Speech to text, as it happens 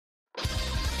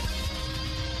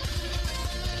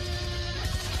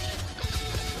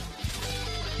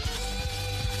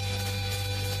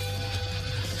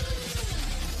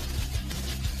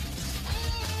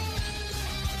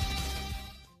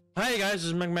Hi guys, this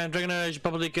is MegaDragonoid. As you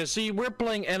probably can see, we're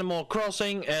playing Animal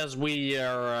Crossing as we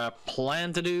are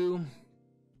planned to do.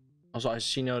 Also, I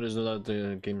see notice that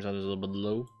the game sound is a little bit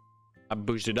low. I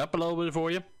boosted up a little bit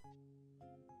for you.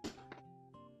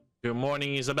 Good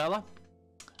morning, Isabella.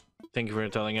 Thank you for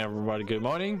telling everybody good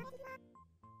morning.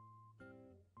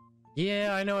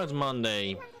 Yeah, I know it's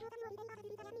Monday.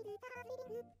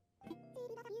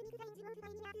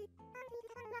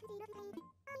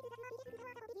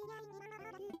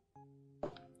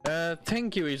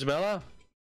 Thank you, Isabella.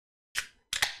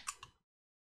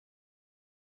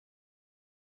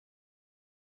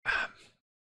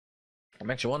 I'm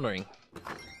actually wondering.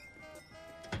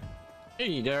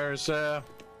 Hey, there's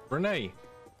Renee.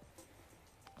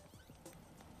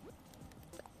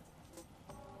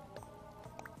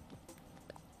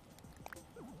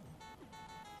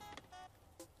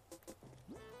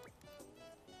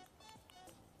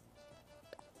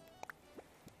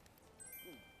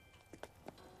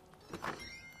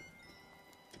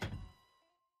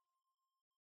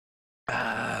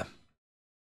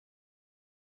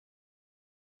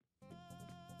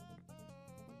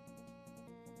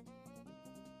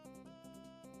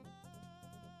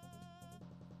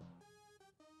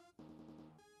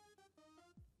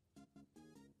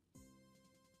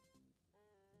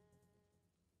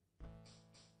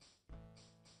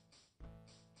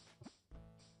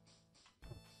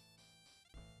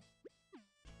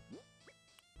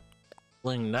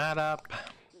 Clean that up.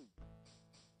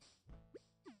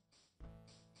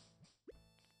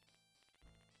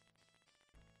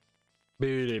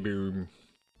 Boody boom.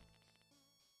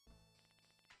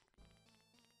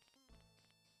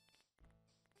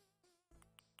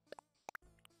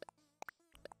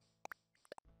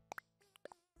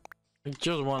 I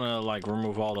just want to like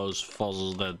remove all those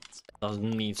fossils that doesn't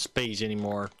need space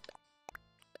anymore.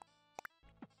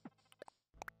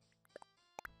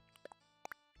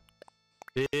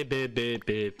 Beep beep beep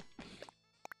beep.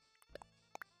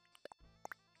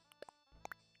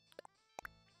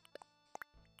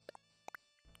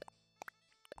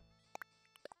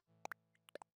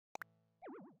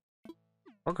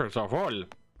 Okay, so full.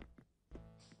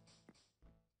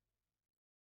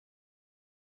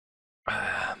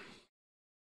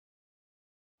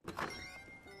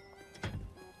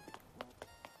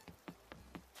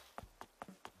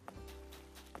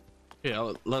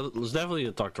 Yeah, let's definitely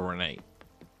talk to Renee.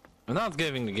 I'm not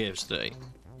giving the gifts today.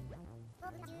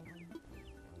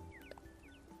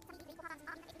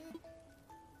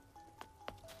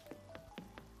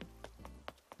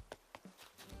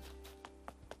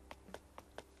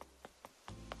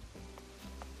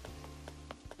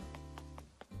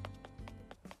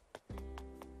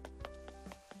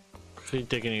 Actually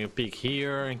taking a peek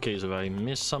here in case if I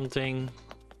miss something.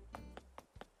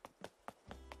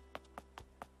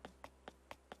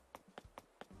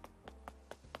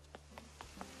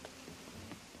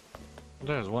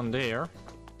 There's one there.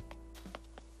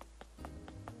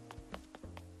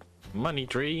 Money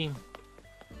tree.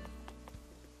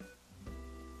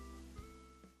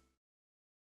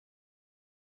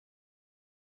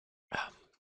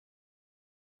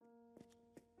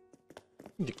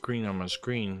 The green on my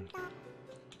screen.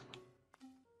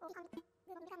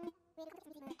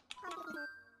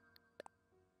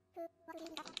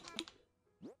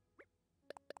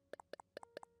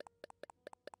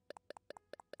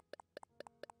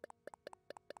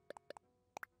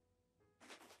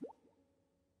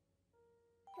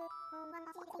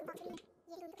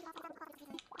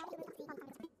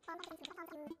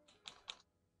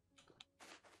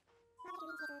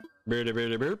 Beardy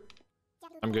beardy beard.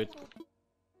 I'm good.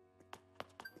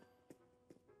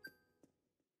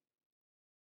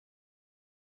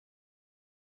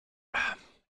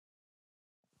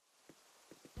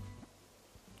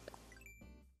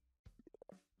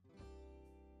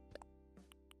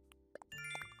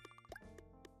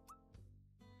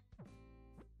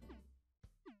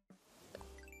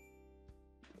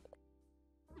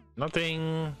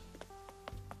 Nothing.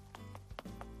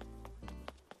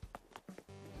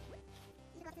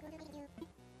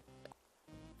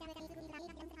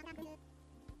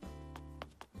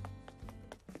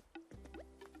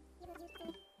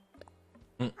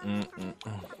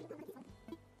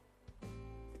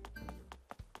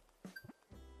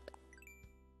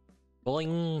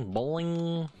 Bowling,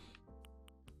 bowling.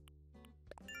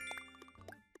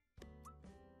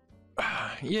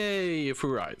 Yay, a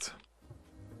free ride.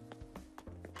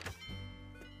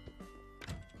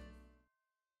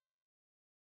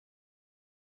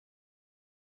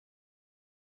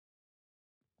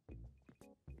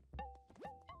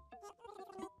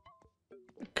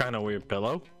 Kind of weird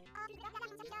pillow.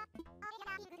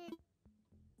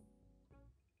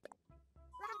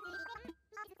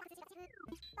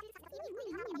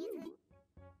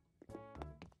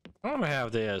 I'm gonna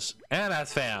have this and that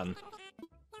fan.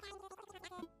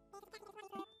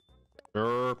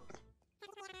 Burp.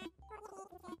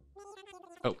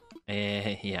 Oh,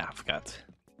 yeah, I forgot.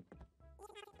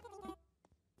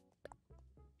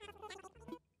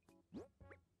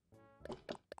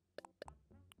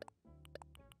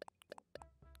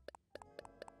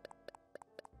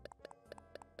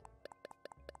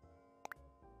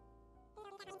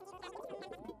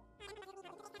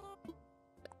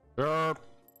 Burp.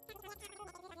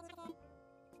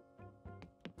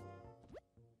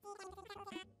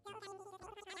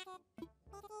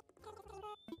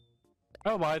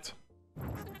 Oh, right.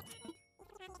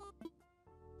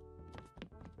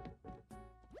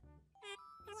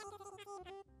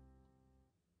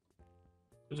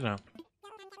 Good to know.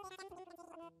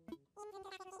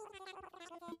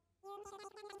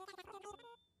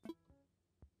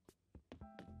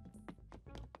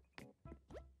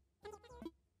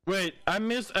 Wait, I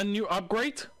missed a new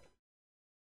upgrade?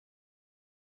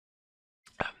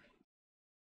 I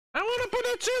want to put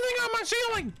a ceiling on my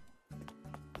ceiling!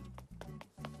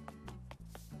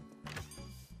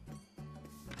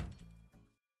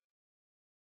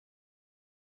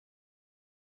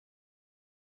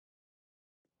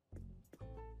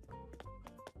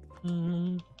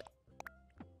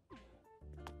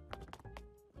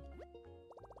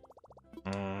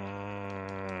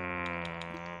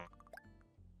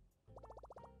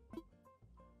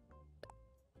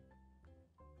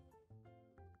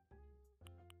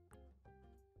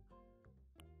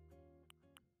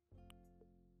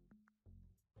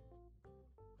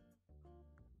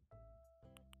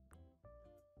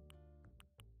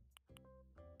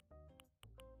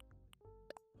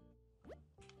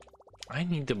 I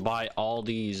need to buy all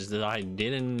these that I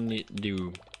didn't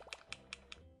do.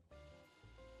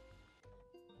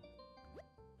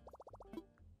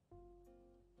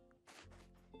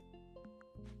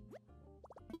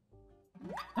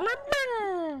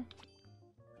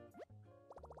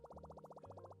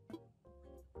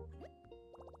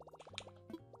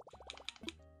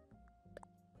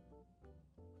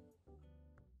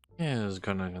 Yeah, it's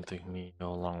gonna take me a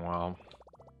long while.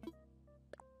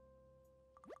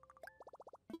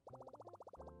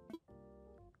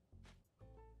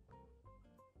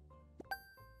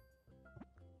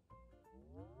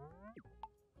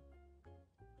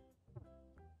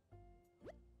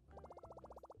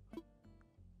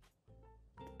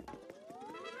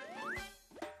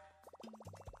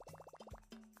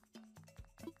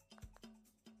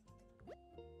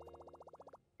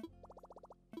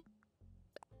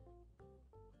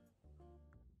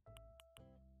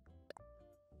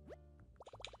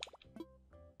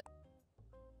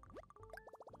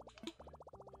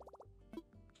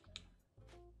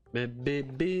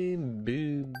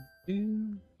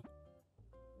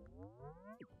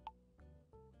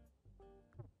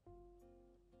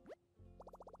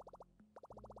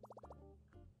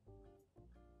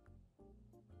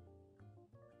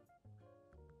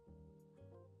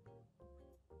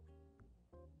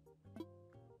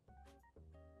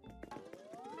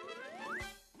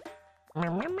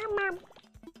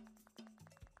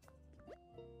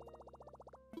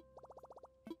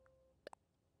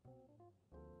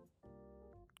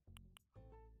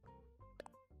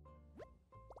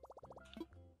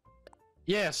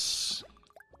 Yes.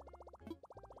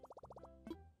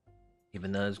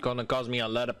 Even though it's gonna cost me a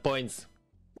lot of points.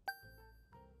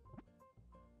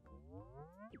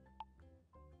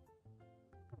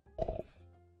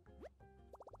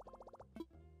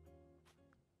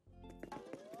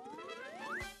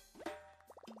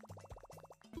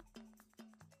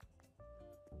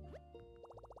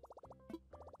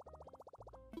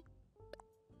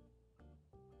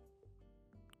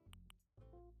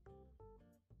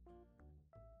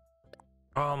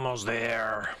 Almost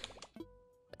there.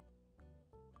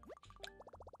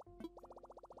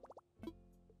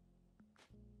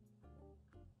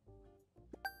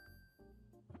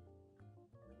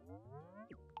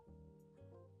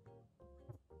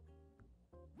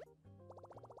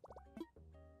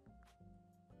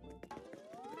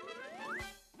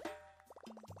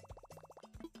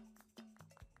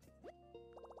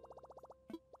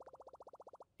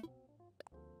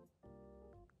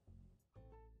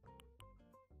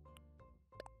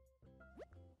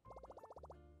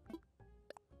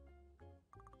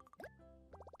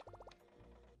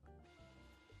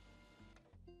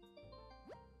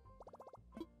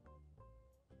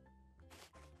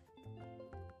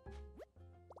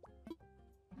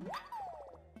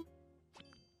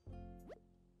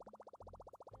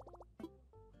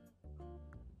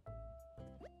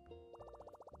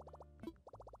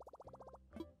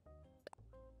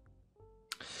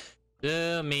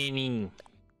 The meaning.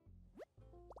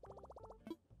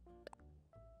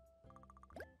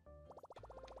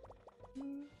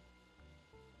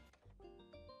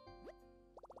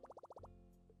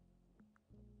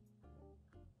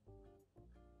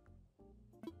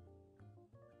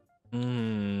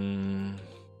 Hmm.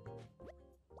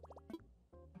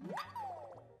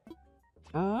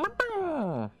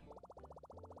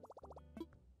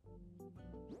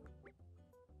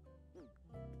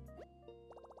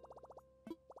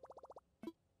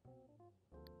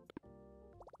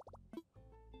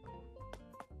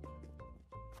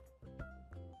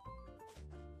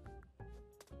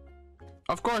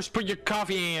 Of course, put your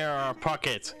coffee in your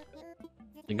pocket.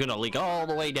 You're gonna leak all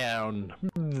the way down.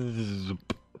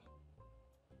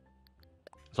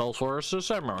 It's all for a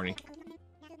ceremony.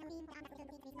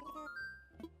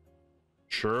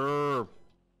 Sure.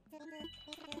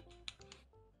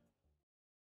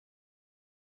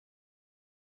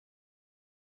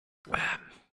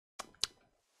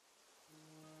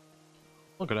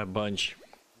 Look at that bunch.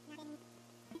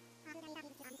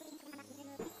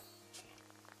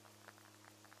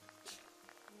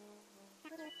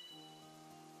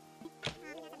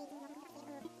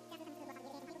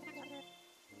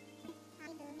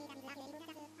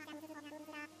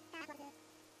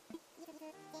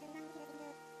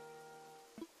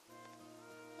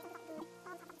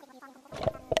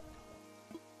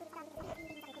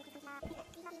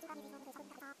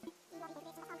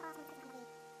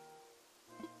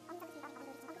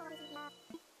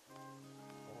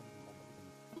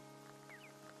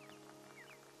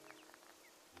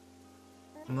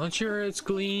 I'm not sure it's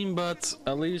clean, but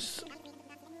at least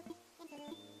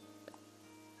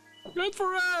good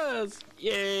for us!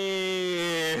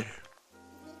 Yeah!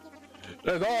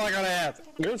 That's all I gotta add.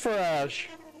 Good for us.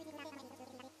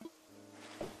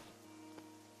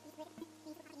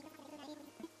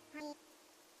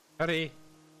 Howdy.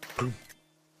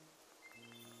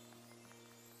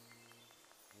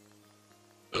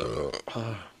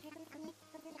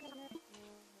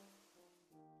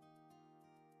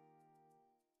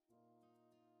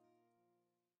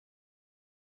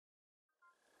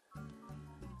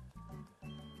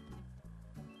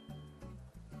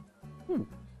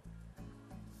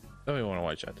 Don't even want to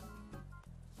watch that.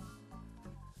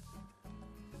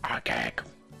 Okay.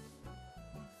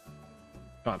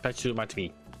 Come on, fetch to my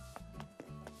TV.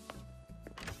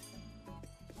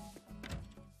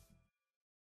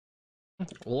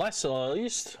 Less at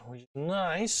least, which is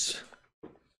nice.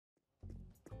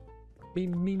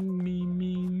 Me.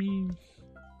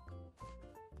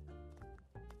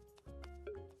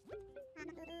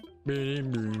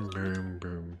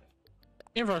 Boom.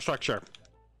 Infrastructure.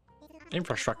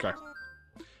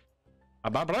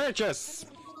 About bridges.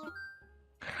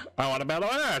 I want a better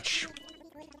bridge.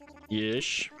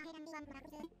 Yes.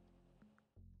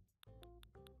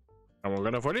 And we're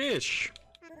gonna finish.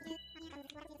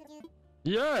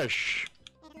 Yes.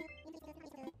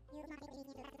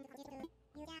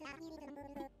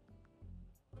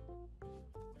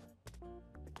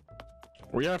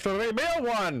 We have to rebuild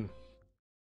one.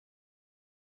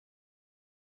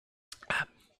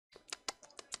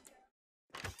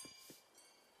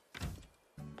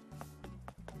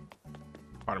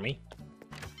 Pardon me.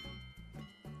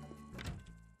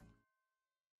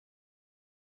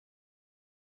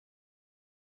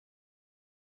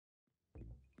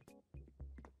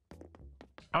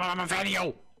 I'm a fan of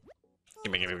you.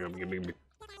 Give me.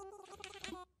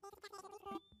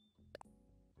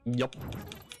 Yup.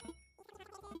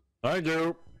 Thank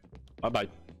you. Bye.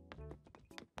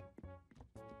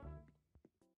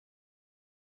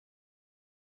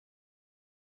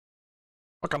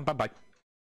 Welcome. Bye.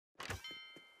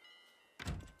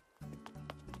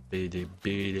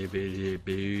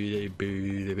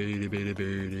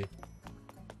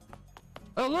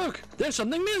 Oh look, there's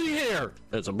something missing here.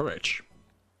 It's a bridge.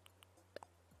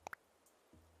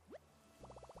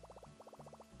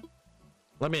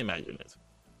 Let me imagine it.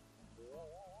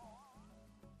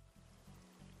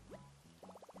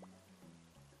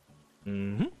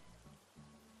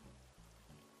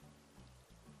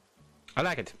 I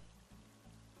like it.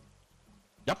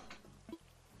 Yep.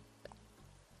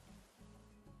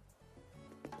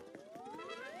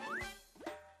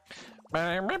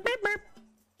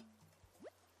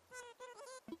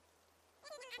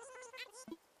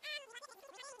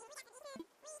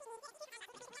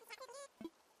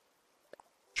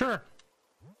 Sure.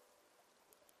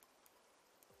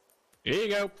 Here you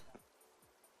go.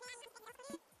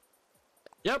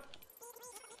 Yep.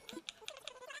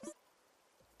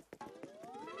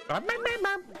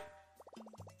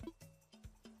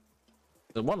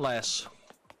 There's one less.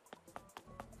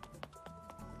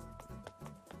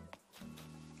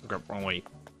 crap, wrong way.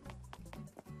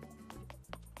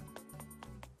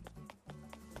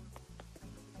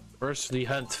 First, the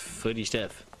hunt for the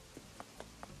stuff.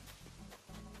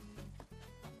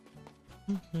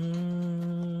 What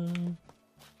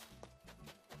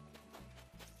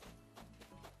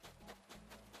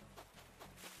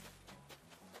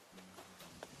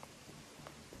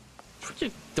are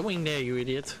you doing there, you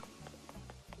idiot?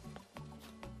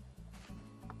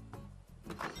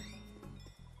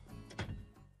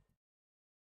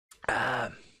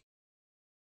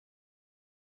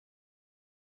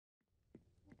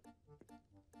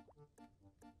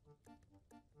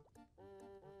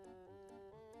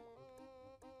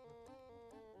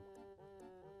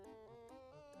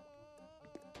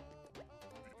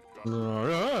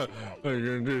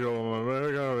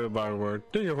 Backward.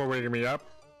 Thank you for waking me up.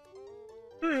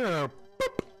 Yeah.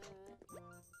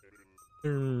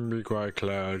 Be quiet,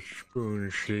 Cloud.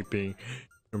 Spoon sleeping.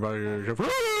 About yourself.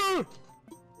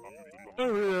 I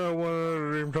really want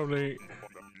to dream something.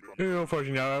 You know,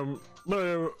 unfortunately,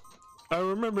 but I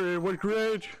remember it was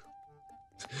great.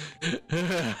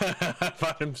 I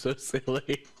find him so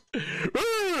silly.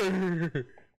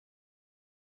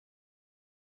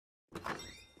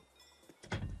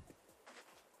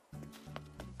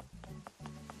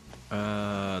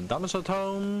 Dinosaur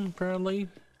tone, apparently.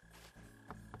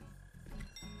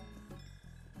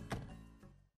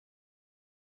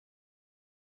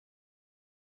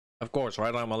 Of course,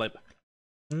 right on my lip.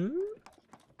 Hmm?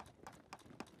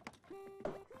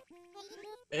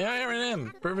 Yeah, here I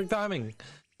am. Perfect timing.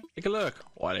 Take a look.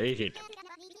 What is it?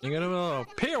 You got a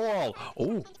pier wall.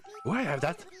 Oh, do I have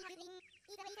that?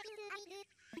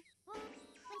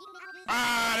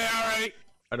 Ah, they already.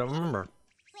 I don't remember.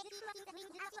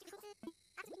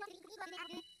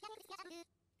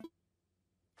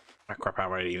 Ah, crap, I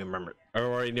already remember. I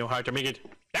already know how to make it.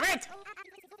 Damn it!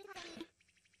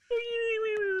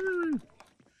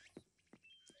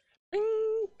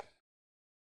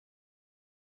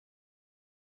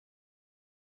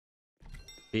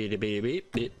 Beep, beep,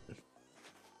 beep, beep.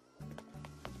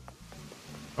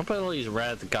 Hopefully these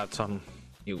rats got some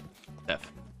new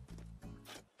stuff.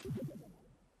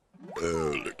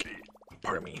 Look,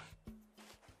 pardon me.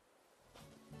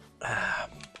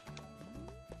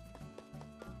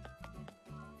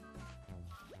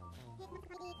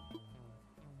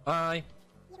 Bye.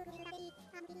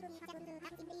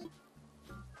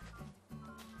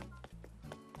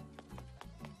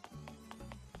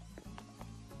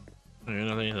 There's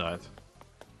nothing inside.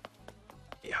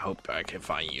 I hope I can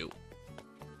find you.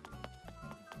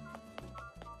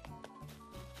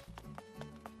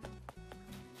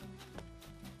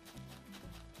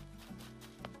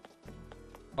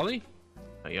 Ollie?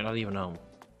 No, you're not even home.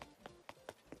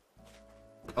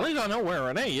 At least I know where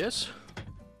Renee is.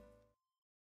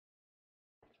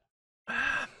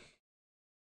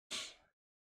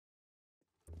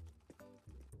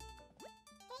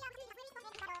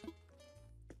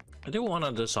 I do want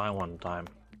to design one time.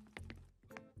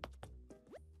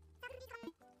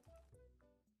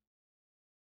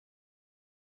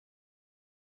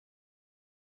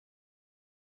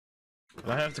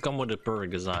 I have to come with a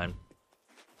perfect design.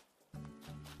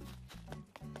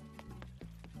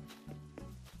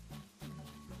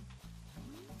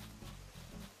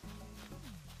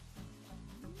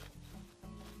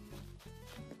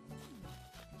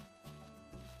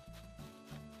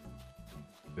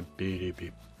 Beep,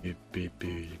 beep, beep, beep,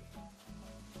 beep.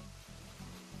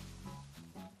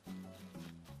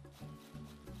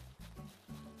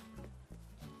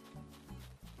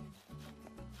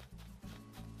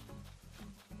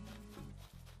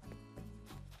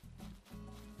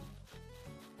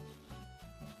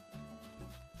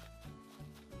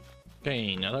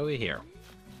 Okay, now that we're here.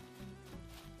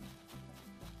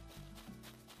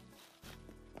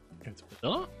 It's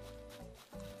Madonna?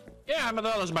 Yeah,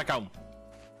 Madonna's back home.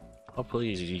 Oh,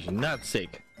 please, he's not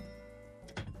sick.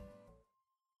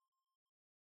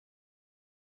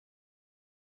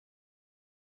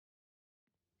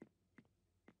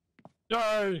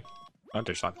 Yay!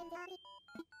 Hunter son.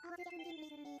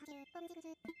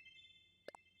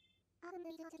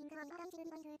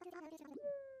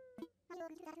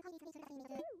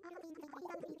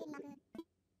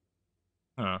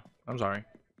 I'm sorry.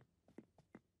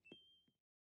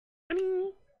 I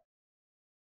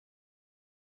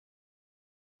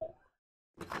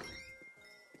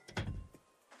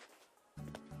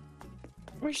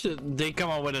wish that they come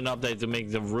out with an update to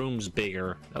make the rooms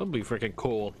bigger. That would be freaking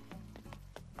cool.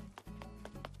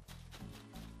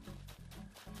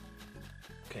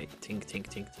 Okay, tink, tink,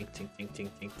 tink, tink, tink, tink, tink,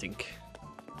 tink, tink.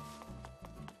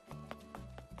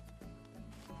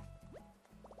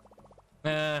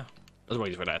 Let's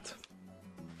wait for that.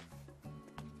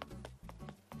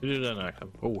 Do that next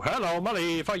time. Oh, hello,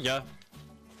 Molly, fight ya.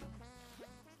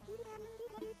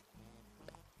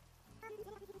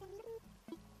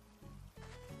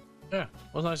 Yeah,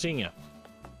 was nice seeing you.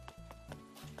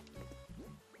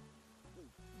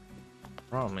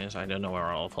 Problem is, I don't know where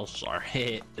all the fossils are.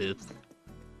 Oops.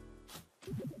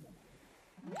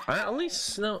 At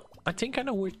least, no, I think I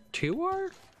know where 2 are.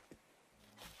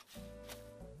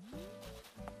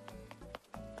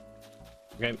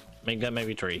 Okay, make that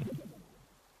maybe 3.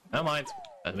 Never mind,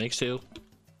 that makes 2.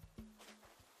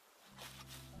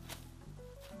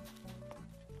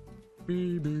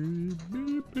 Beep, beep,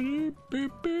 beep, beep,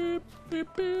 beep, beep, beep,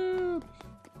 beep.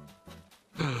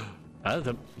 That's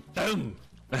a boom.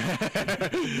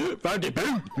 Found it,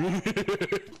 boom.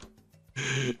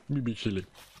 Maybe silly.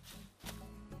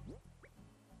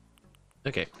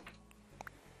 Okay.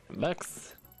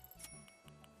 Next.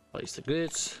 Place the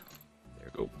goods.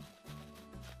 There we go.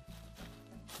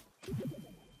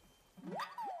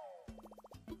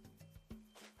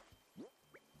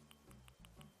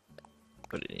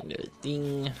 Put it in the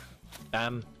thing.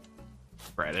 Bam.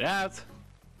 Spread it out.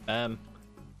 Bam.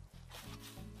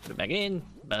 Put it back in.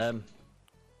 Bam.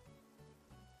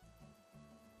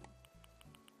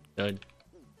 Done.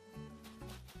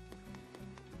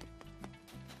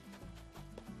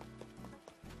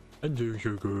 I'm doing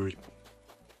so good.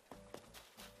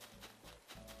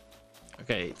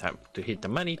 Okay, time to hit the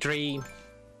money tree.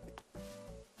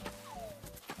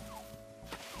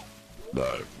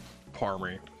 No, pardon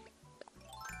me.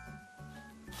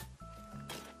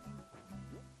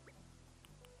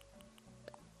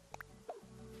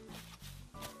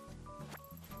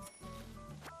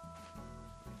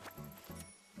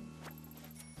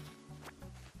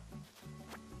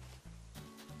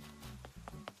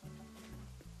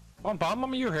 Pom,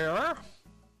 are you here?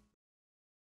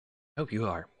 Hope you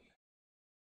are.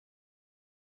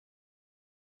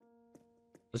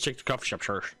 Let's check the coffee shop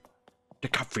first. The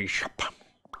coffee shop.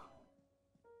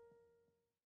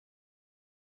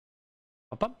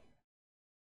 Pom.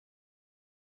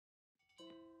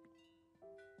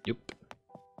 Yep.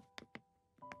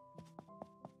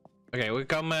 Okay, we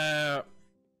come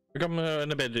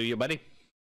in a bit, do you, buddy?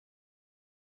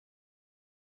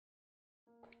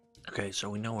 Okay, so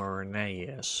we know where Renee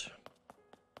is.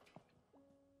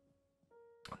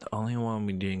 The only one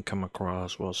we didn't come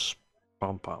across was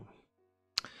Pom Pom.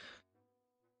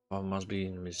 Pom must be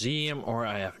in the museum, or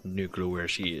I have no clue where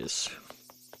she is.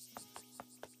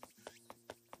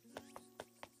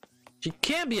 She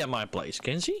can't be at my place,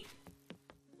 can she?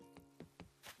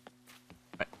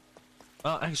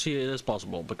 Well, actually, it is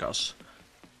possible because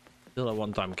still at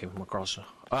one time came across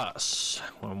us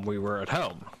when we were at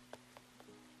home.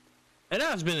 And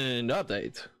that's been in the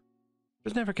update.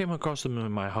 Just never came across them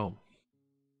in my home.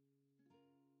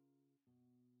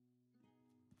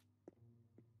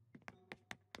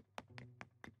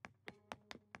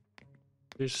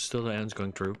 This is still the ends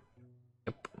going through.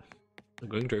 Yep.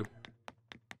 Going through.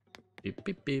 Beep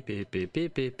beep beep beep beep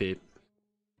beep beep beep.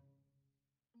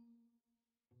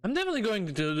 I'm definitely going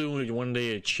to do one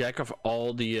day a check of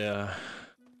all the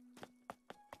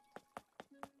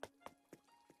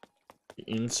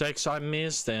insects I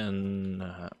missed and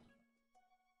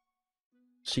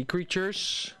sea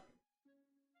creatures,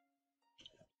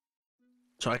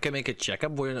 so I can make a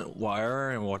checkup with where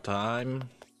and what time,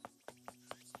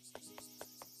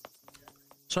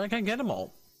 so I can get them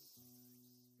all.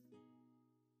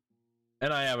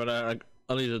 And I have at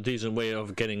least a decent way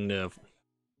of getting the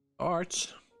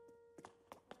arts.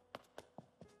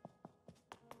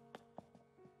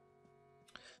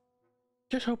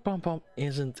 Just hope Pom Pom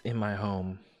isn't in my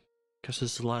home, because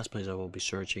it's the last place I will be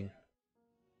searching.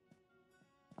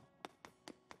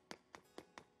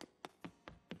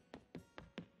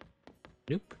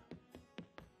 Nope.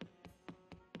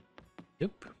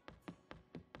 Nope.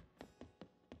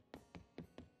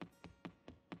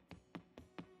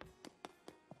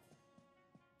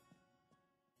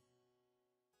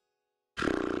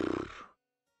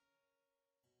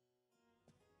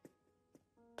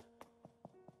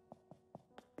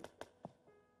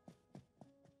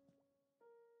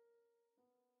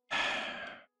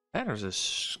 Banner's a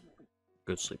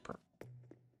good sleeper.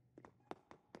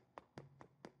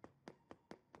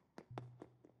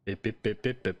 Bip, bip, bip,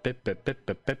 bip, bip, bip, bip, bip,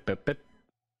 bip, bip, bip, bip.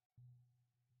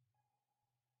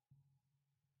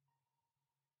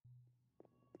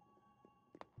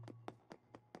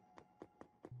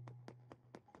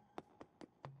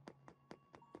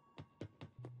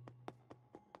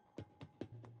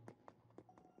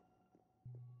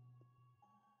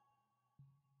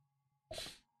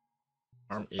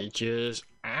 Arm itches.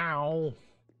 Ow.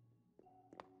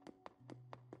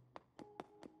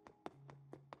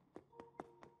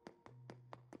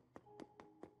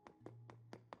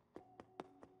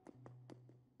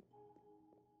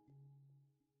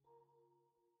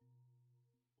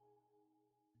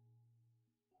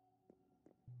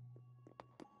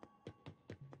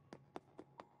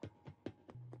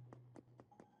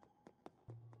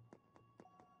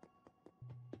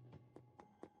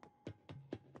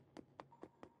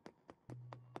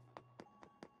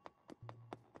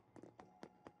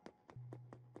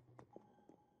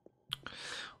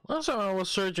 Last time I was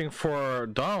searching for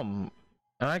Dom,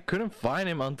 and I couldn't find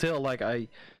him until like I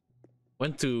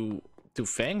went to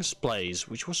Fang's place,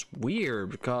 which was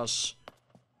weird because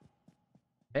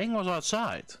Fang was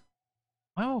outside.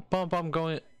 Why would Pom Pom go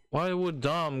in? Why would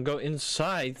Dom go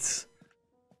inside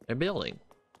a building?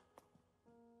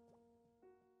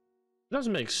 It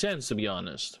doesn't make sense, to be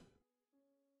honest.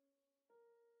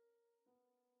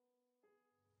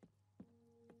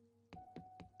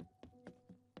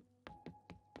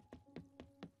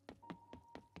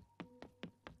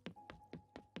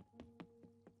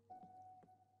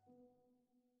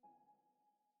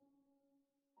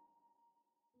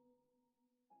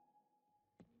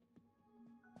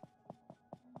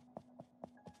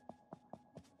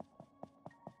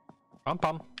 Pom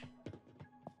Pom.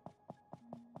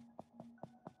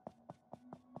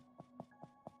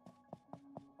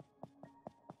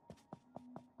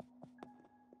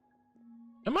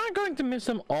 Am I going to miss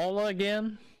them all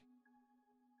again?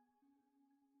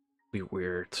 Be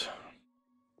weird.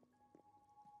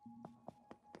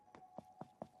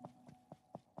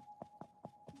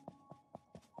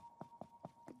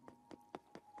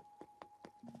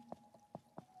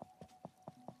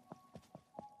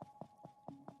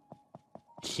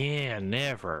 Yeah,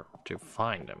 never to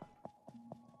find them.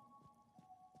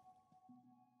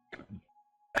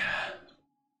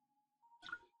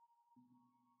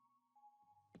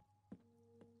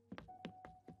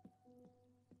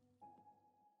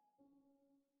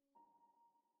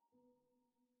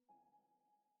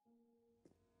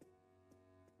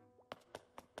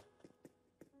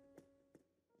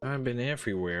 I've been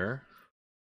everywhere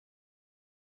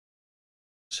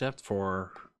except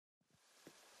for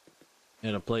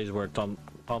in a place where Pom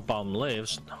Pom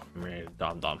lives.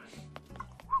 Dom.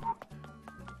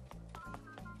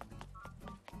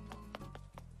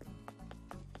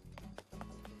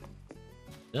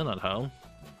 Still not home.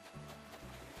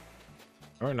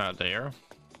 Or not there.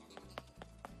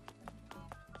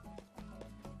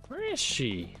 Where is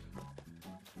she?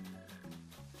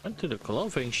 Went to the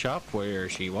clothing shop where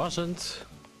she wasn't.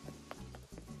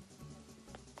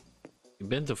 You've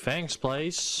been to Fang's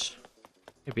place.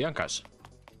 Hey, Bianca's.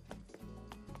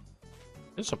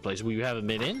 This is a place we haven't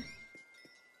been in.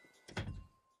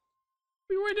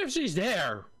 We wait if she's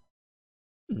there.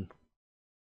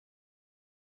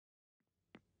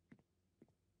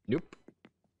 Nope.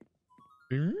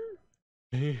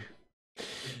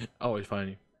 Always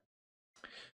funny.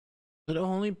 The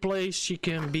only place she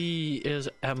can be is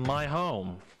at my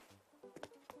home.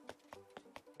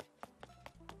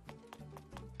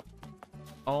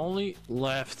 Only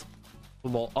left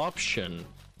option.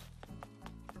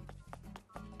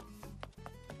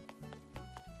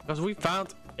 Because we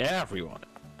found everyone.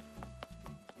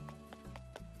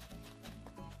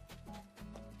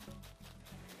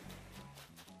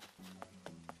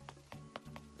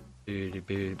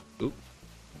 Oop.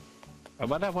 How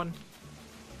about that one?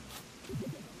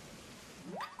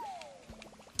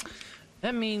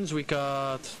 That means we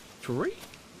got 3.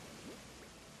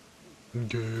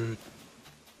 Good.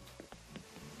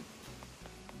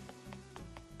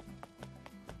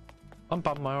 Pom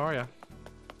Pom, where are ya?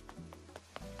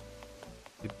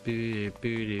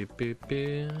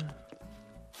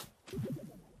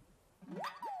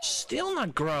 Still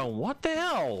not grown. What the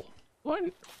hell? What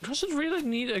does it really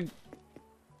need a?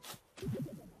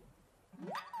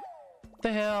 What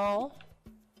the hell?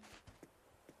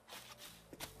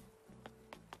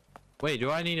 Wait,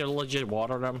 do I need to legit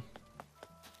water them?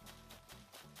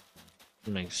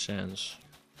 Makes sense.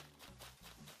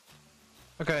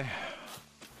 Okay.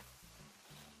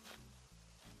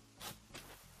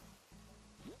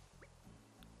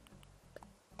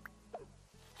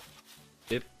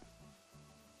 Dip.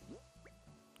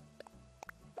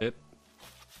 Dip.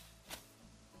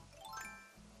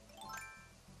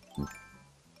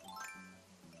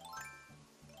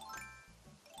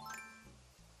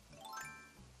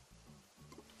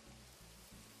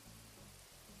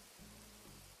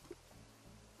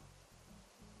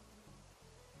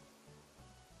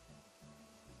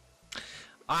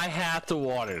 I had to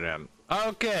water them.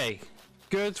 Okay.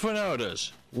 Good for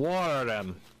notice. Water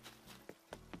them.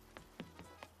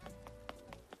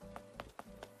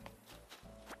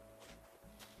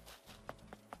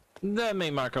 That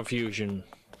made my confusion.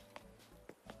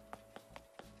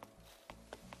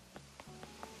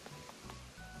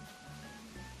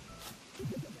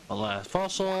 The last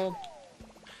fossil.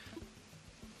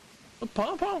 The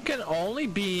pom-pom can only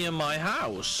be in my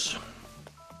house.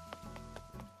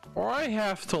 Or I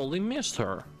have totally missed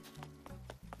her.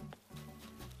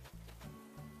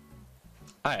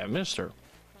 I have missed her.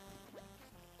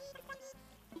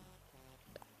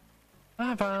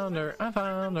 I found her. I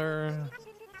found her.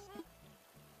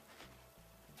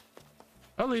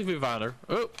 At least we found her.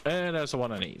 Oh, and that's the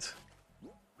one I need.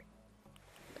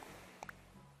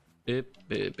 Bip,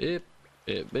 bip, bip,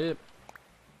 bip, bip.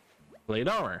 Plate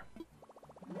armor.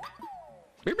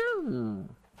 Beep, beep. There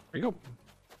you go.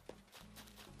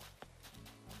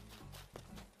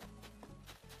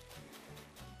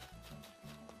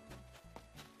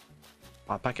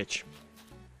 Package.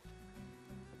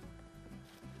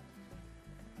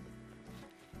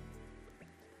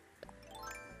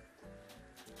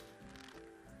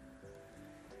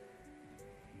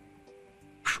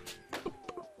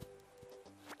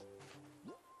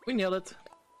 We nailed it.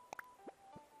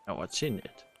 Now what's in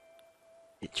it?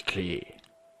 It's clay.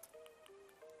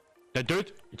 That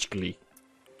dude, it's clay.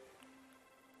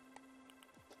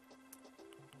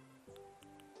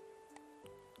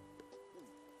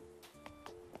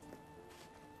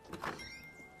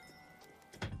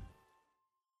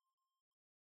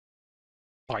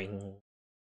 Boing.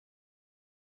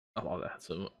 Oh, that's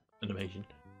an animation.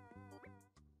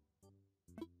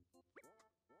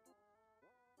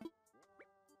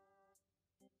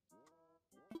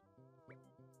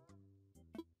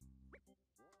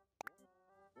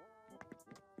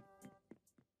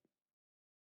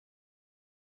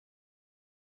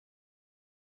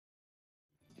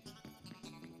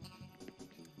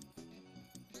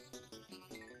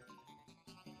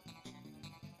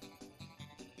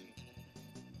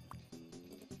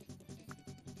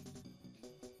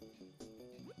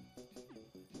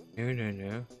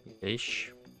 No.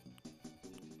 Ish.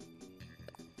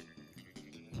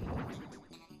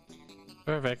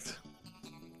 Perfect.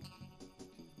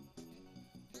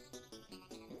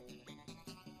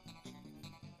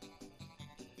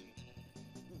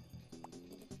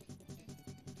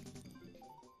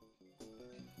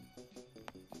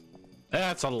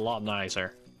 That's a lot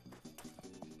nicer.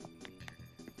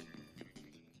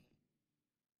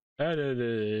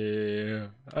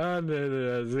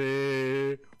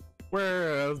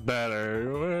 Where is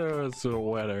better? Where is the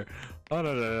weather? I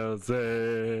don't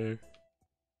know.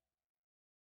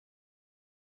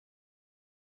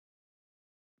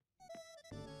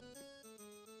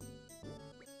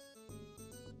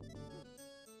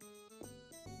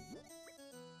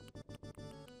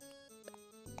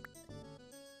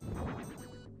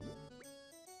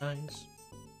 Nice.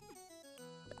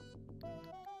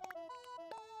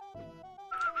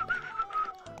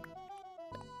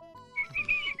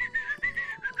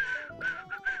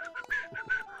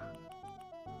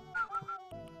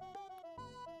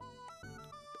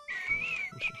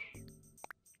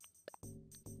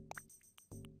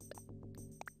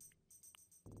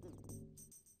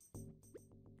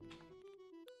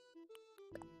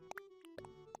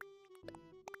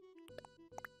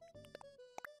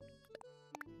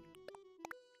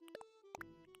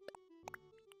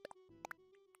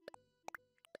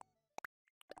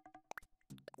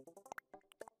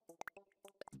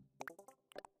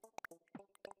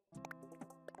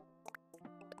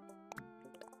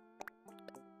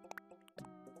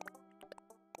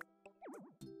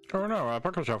 Oh no, I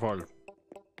packed myself all.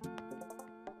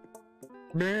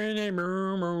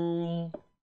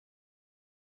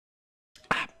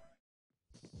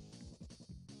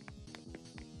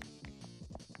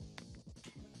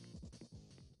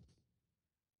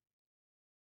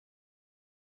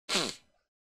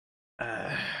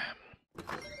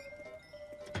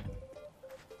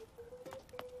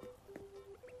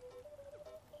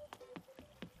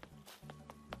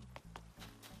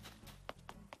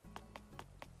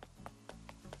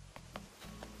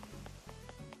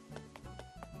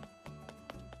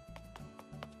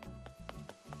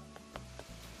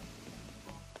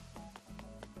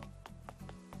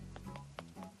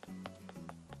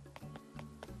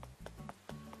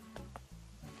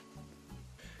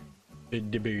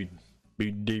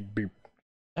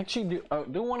 Actually,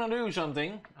 do want to do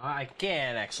something. I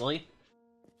can actually.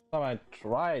 I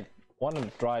wanted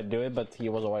to try to do it, but he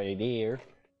was already there.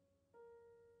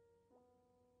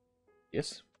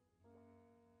 Yes.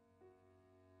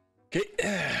 Okay.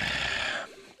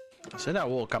 I said I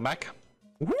will come back.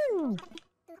 Woo!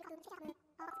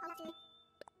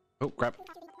 Oh crap.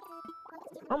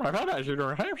 Oh my god, I see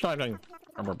your hair sliding.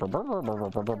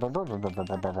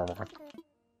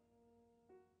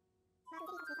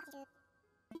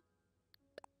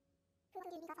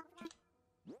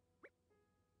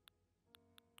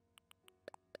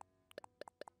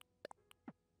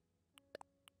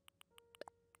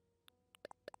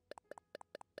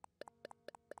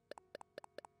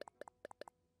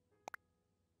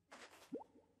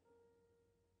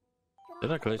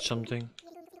 Did I glitch something?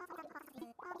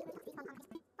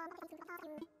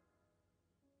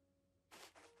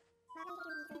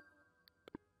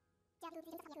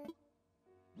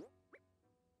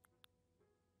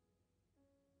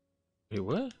 Wait,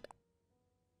 what?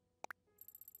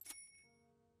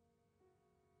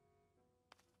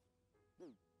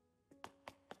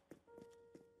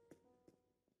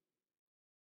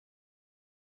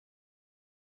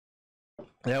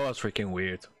 That was freaking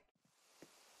weird.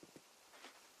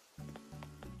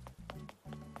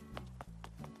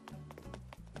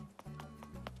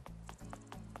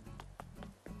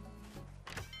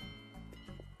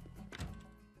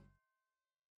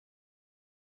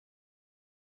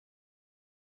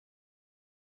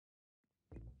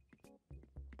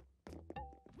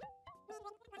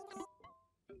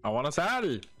 I want a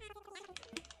saddle.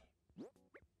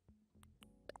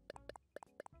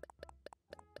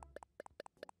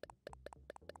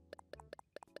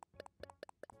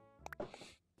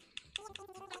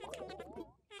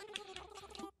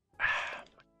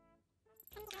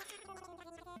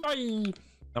 Ay,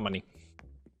 no money.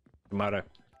 Matter.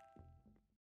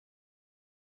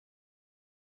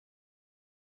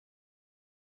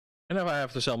 And if I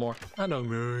have to sell more, I don't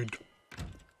mind.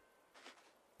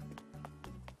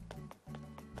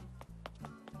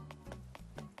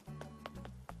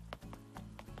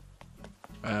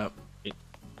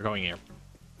 We're going here.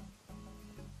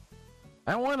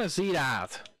 I want to see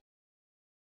that.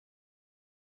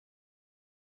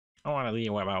 I want to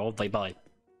leave where my old bye.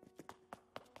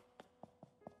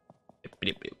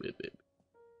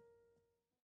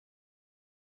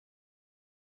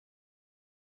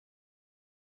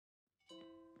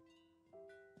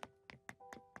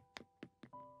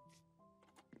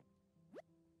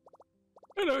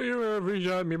 Hello, you have reached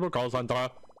the Amiibo call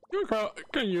center. You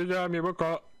can use the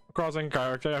Amiibo crossing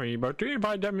character Amiibo to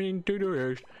invite them into the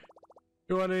race.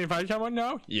 You want to invite someone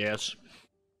now? Yes.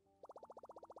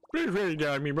 Please read the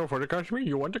Amiibo for the customer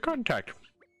you want to contact.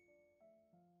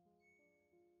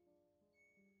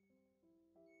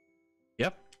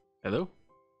 Yep. Hello?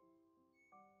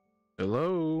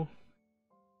 Hello?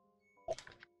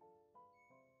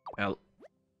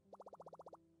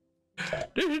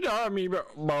 This is the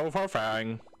Amiibo for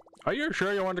Fang. Are you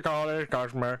sure you want to call this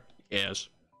customer? Yes.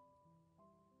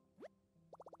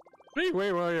 Please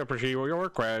wait while you proceed with your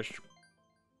request.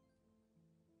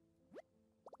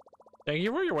 Thank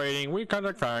you for your waiting. We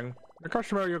contact Fang. The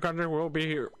customer you contact will be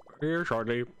here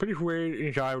shortly. Please wait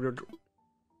inside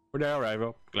for their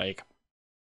arrival. Like.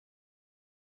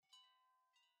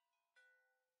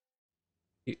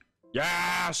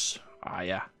 Yes! Ah,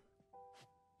 yeah.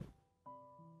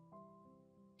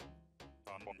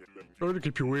 Sorry to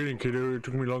keep you waiting, kiddo. It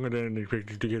took me longer than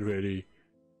expected to get ready.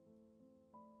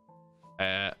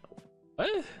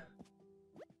 What?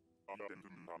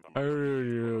 I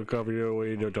really copy the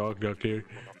way the dog ducked here.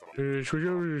 Switch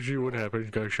over to see what happens,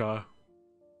 Gasha.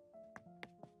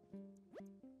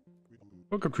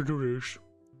 Welcome to the race.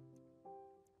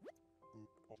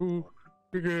 Ooh,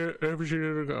 you get everything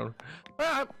in the gun.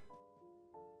 Ah!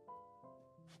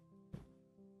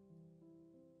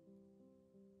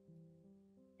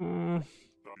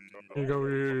 You go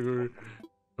here,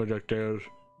 projectiles.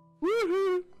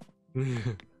 Woohoo!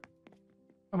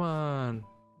 Come on.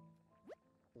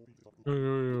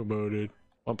 About it.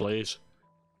 One place.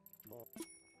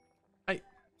 I. It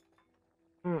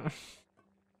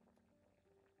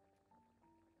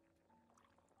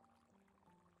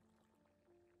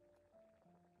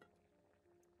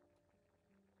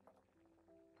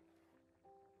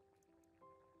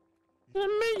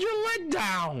made your leg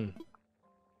down.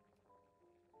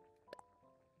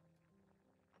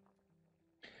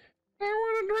 I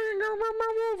want to drink over my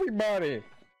movie body.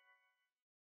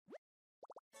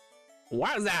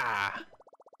 What's that?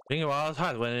 Think about it's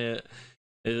hot when it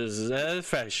is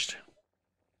finished.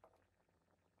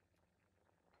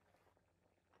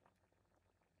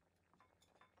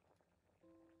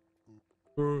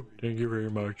 Oh, thank you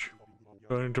very much.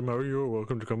 And tomorrow you're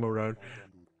welcome to come around.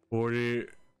 Order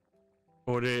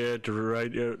at the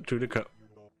right to the cup.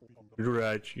 To the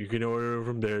right, you can order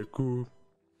from there. Cool.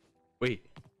 Wait.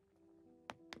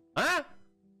 Huh?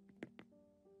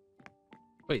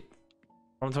 Wait.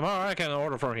 From tomorrow I can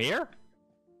order from here?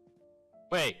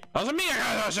 Wait, doesn't mean I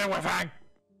gotta do the same thing.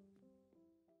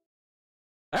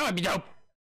 That would be dope.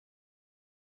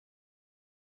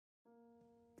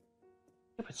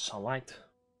 Stupid sunlight.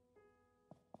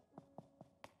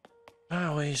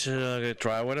 Ah, we should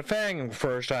try with a fang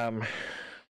first time.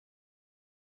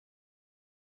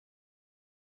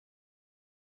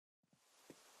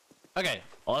 Okay,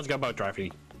 well, let's go about dry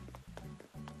feed.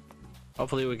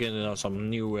 Hopefully we can some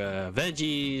new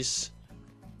veggies.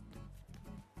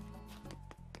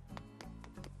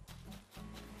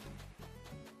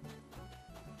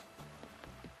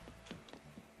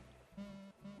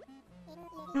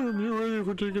 Are you ready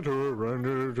for taking a tour around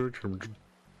the...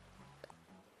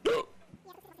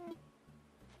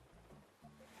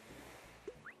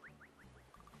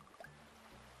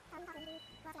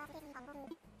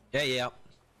 Yeah, yeah.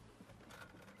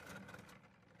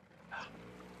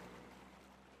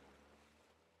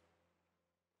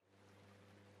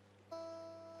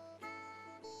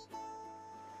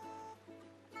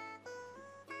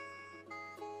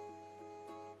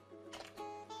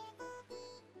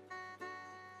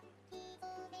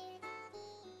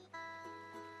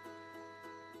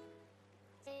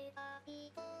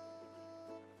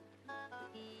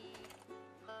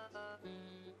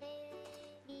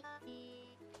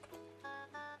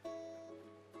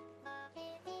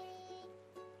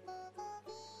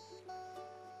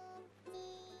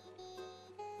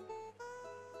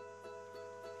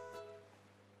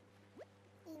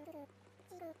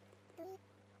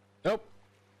 Nope.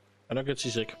 I don't get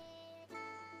seasick.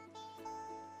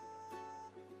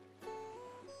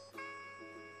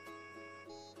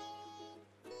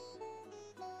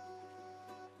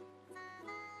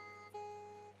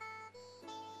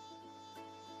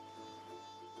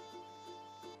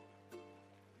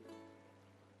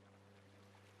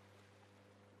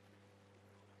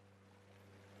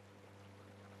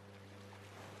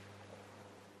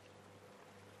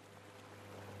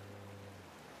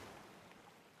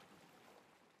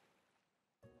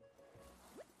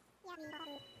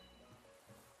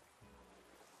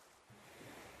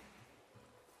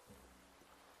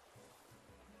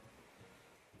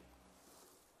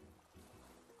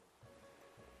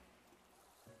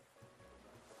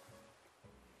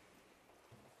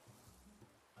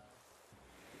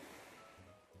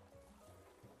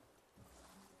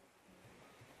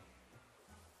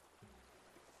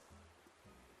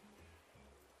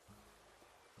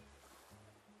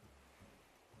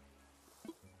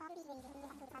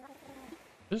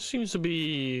 This seems to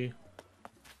be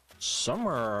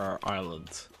summer island.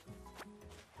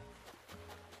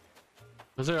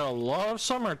 There are a lot of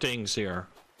summer things here.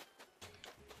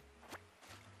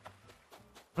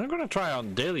 I'm gonna try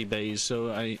on daily base so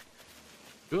I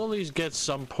do at least get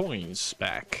some points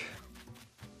back.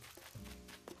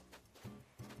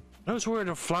 Those were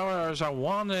the flowers I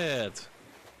wanted.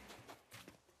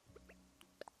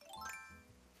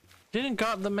 Didn't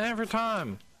got them every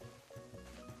time.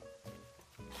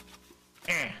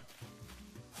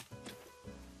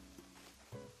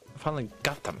 I finally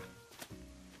got them.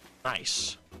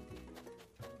 Nice.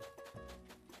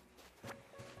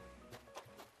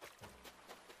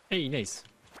 Hey, nice.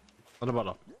 What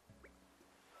about it?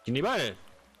 Can you buy it?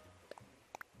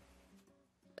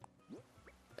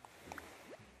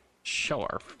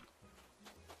 Sure.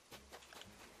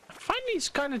 I find these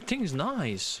kind of things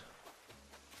nice.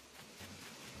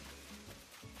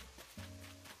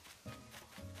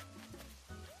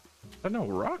 I don't know,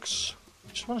 rocks?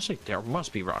 I just want to say there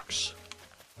must be rocks.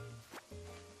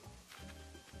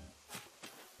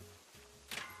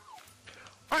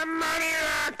 A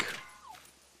maniac!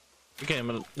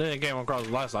 They came across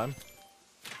last time.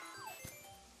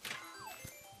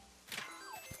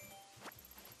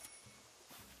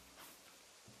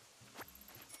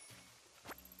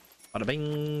 Bada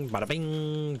bing, bada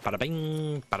bing, bada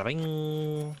bing, bada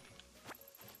bing.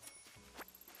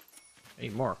 Hey,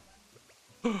 more.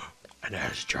 An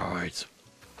asteroid.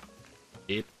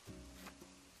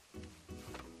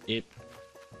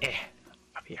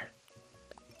 Up here.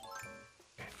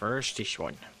 Okay, first this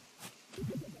one.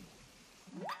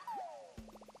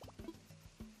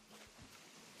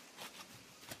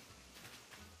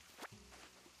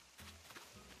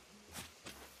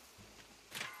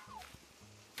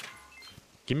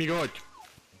 Give me gold.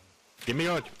 Give me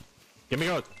gold. Give me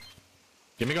gold.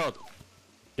 Give me gold.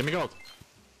 Give me gold.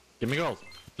 Give me gold.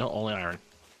 No, only iron.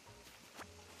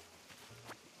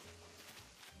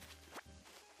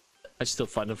 I still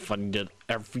find it funny that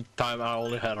every time I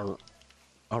only had a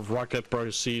rock that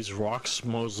proceeds rocks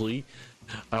mostly,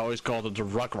 I always called it the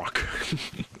Rock.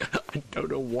 I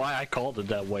don't know why I called it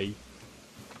that way.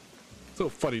 So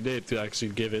funny name to actually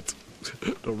give it.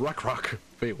 The Rock.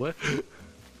 Wait, what?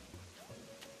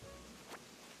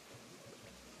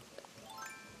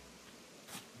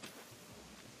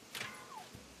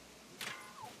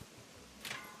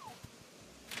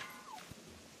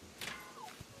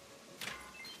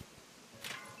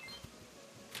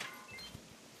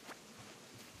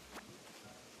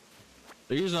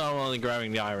 The reason I'm only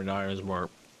grabbing the iron is more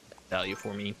value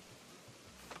for me.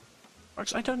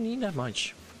 I don't need that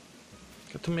much.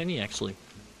 Got too many actually.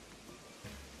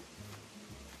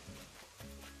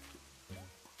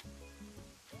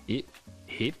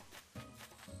 Hit.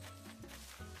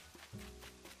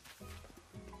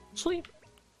 Sleep.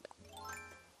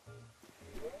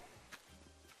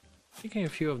 Taking a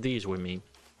few of these with me.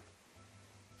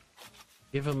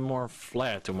 Give them more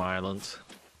flair to my island.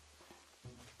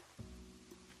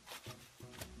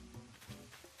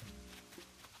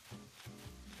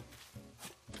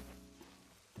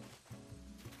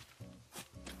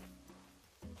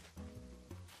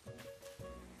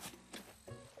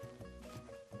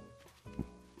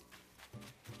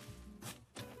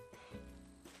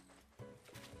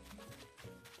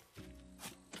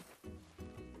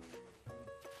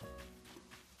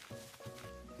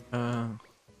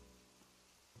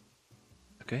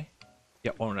 Okay.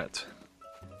 Yeah, on it.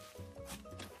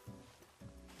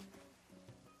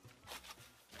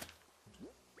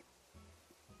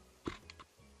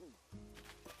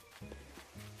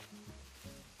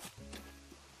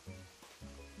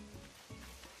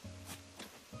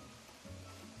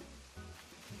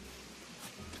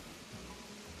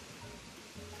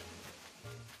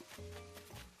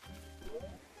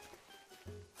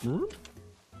 Hmm?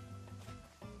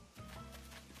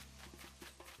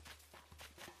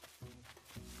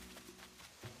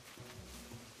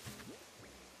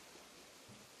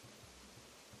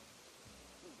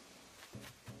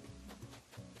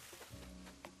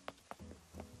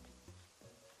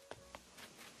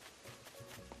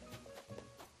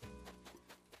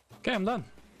 Okay, I'm done.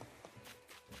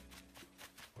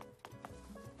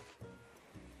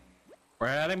 We're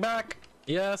heading back.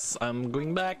 Yes, I'm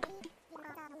going back.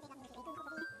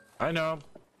 I know.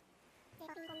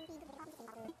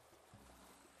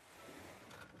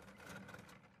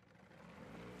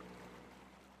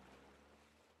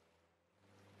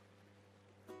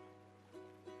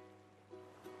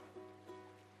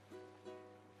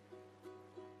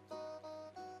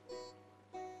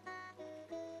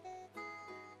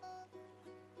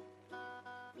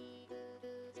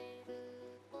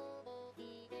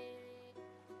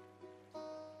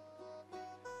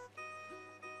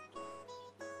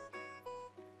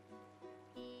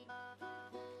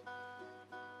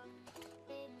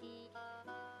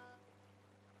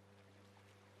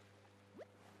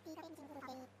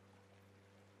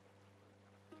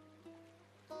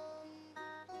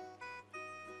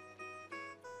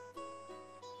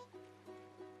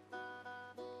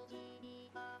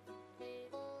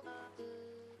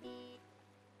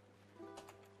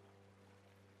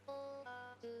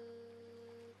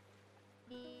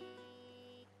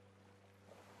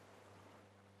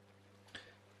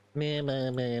 Me, me,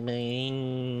 me,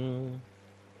 me.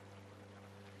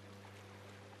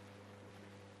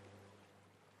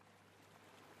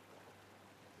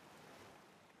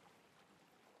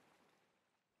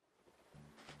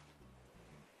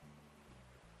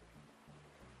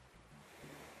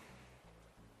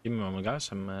 Give me a moment, guys.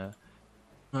 I'm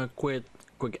quick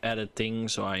editing,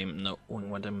 so I'm knowing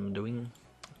what I'm doing.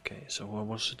 Okay, so what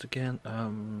was it again?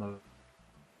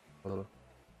 What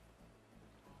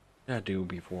did I do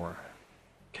before?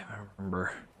 Can't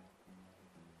remember.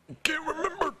 Can't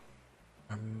remember.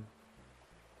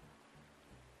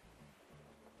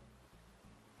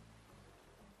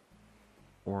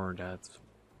 Or that.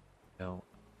 No.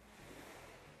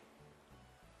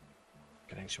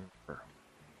 Getting some.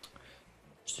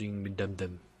 Seeing me dum.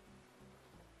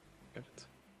 Got it.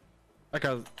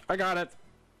 I got it.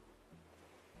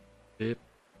 Bip.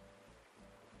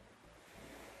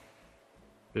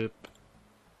 Bip.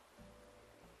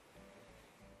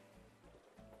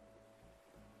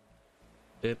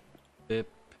 Bip. Bip.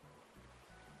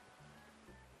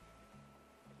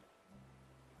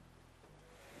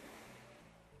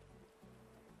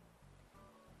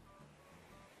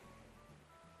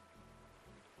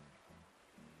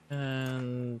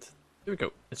 And here we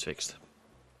go. It's fixed.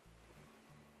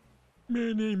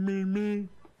 Me.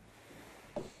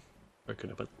 I could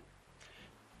have it.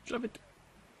 Love it.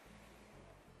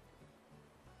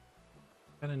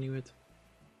 Kinda knew it.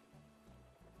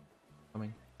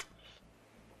 Coming.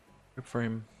 Good for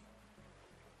him.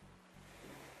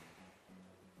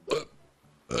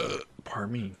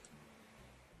 Pardon me.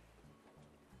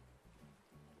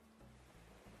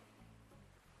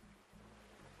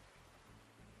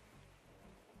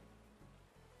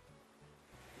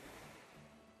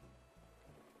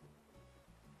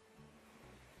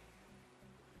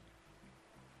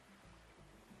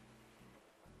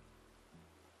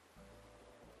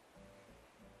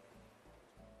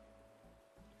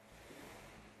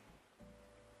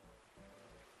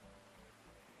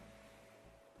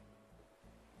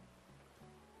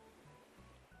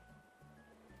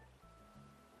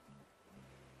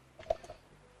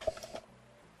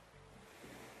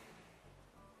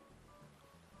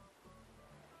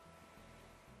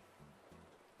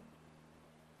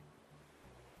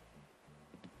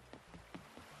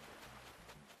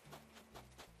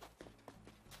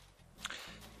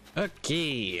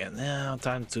 Okay, now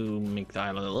time to make the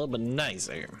island a little bit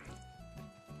nicer.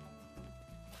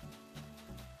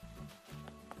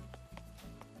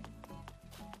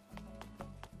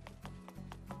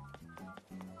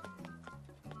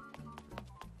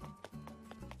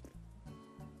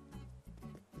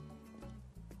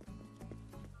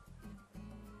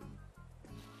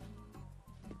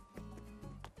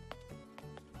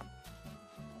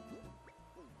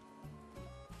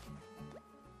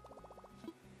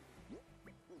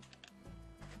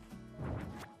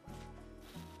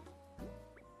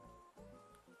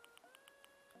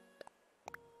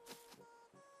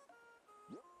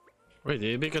 Wait,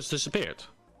 the beacons disappeared.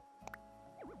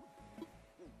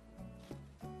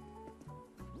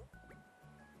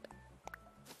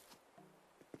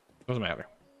 Doesn't matter.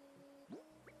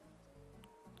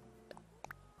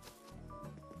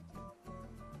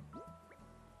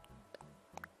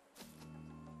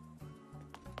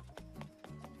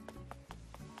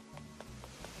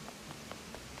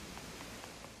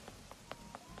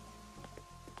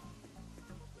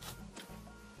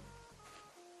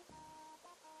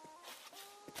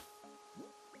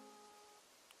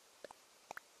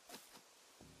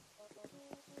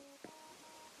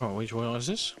 Oh, which one is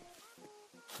this?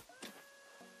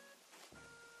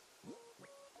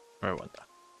 Right one.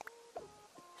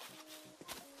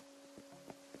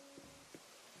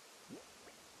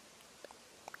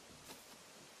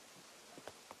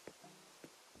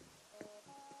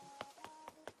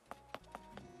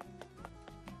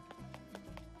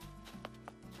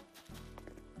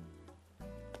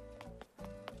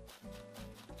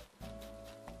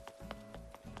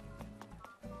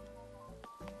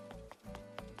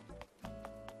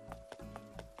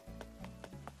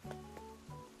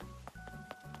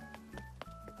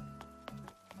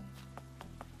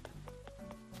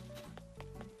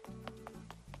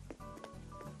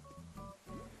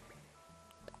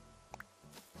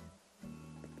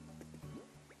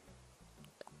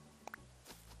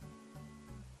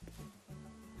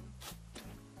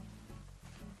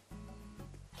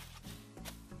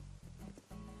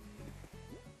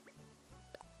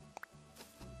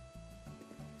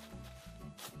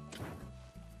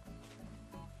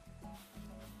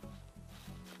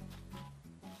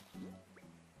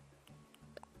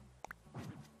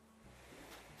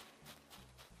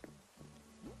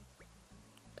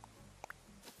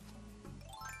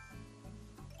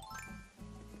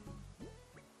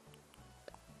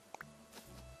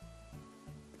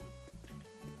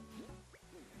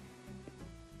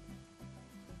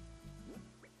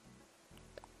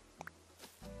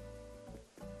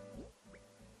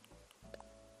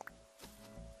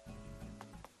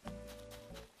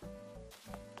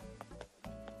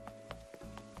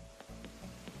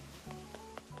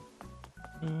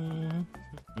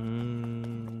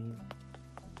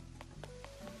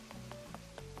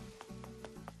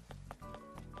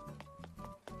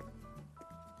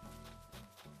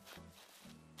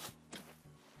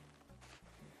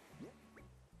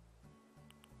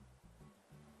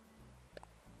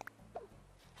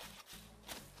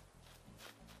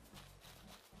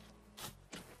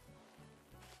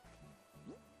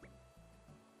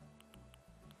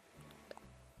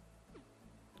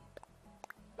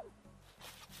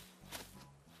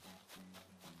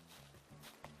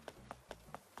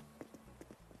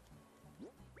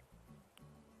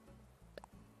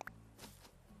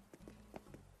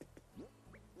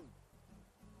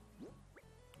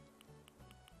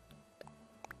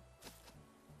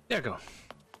 There you go.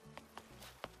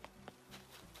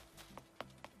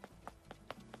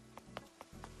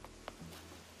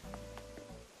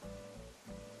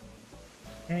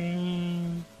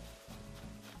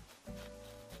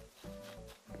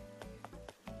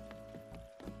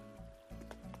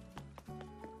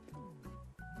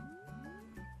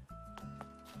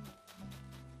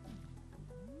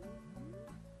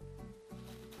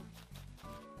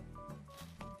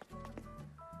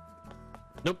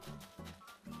 Nope.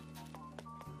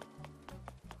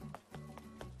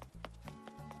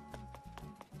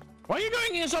 Why are you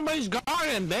going in somebody's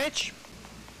garden, bitch?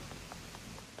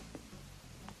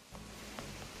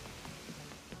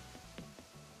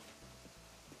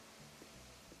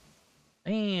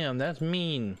 Damn, that's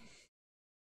mean.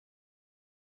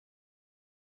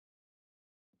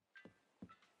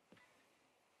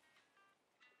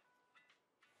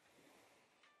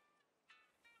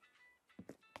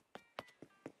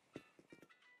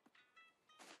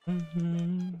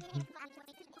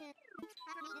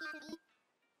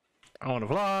 I want to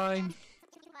fly.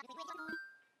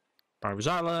 Private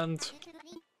Island.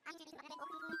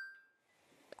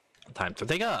 Time to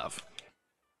take off.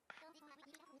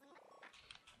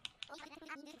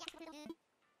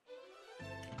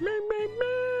 Me, me, me.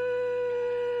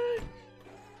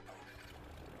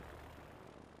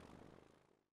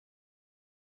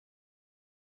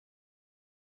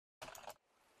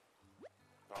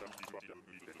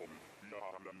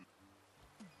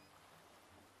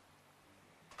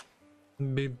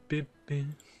 Beep, beep, beep.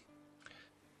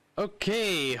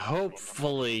 Okay,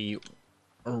 hopefully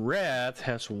Red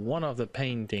has one of the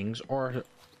paintings or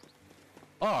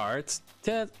art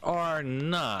that are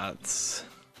not.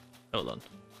 Hold on.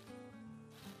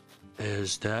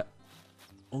 Is that?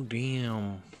 Oh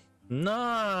damn!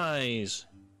 Nice.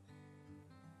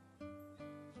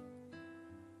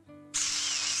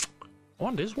 I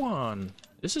want this one.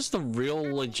 This is the real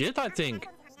legit, I think.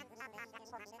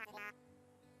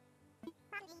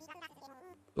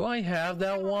 Do I have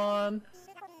that one?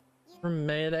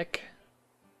 Medic?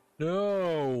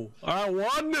 No, I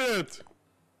want it.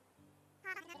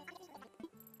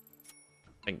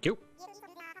 Thank you.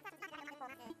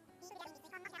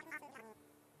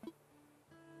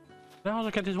 Now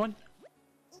look at this one.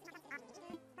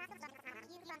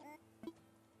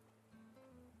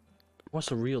 What's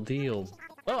the real deal?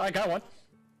 Oh, I got one.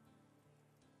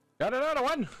 Got another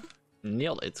one.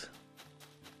 Nailed it.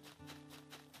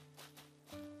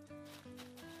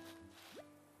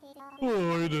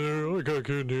 Oh, hi there. I got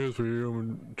good news for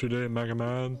you today, Mega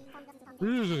Man.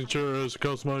 Reason chairs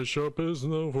because my shop is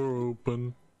now for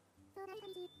open.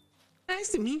 Nice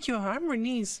to meet you. I'm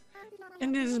Renice.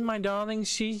 And this is my darling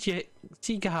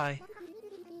Guy.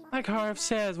 Like Harv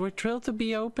says, we're thrilled to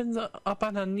be opened up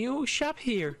on a new shop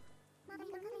here.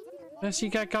 Guy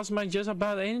customize just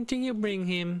about anything you bring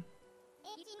him.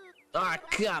 Ah,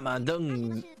 come on,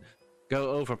 don't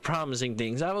go over promising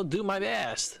things. I will do my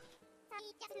best.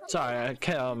 Sorry, I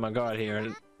caught on my guard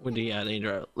here with the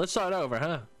intro. Let's start over,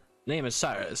 huh? Name is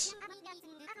Cyrus.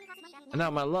 And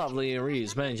now my lovely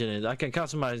Reese mentioned it. I can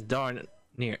customize darn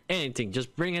near anything.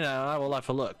 Just bring it out. I will have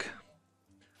a look.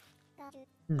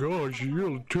 Gosh,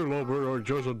 you two lovers are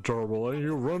just adorable, and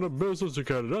you run a business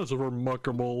together. That's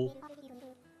remarkable.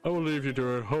 I will leave you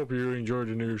to it. Hope you enjoy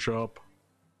the new shop.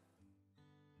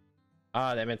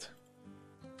 Ah, damn it.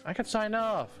 I can sign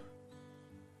off.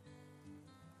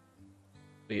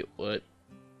 Wait, what?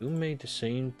 Who made the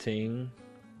same thing?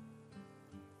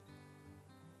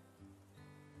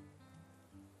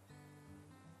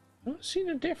 I don't see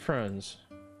the difference.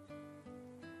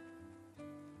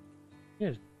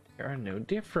 Yeah, they are no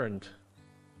different.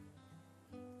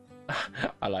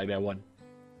 I like that one.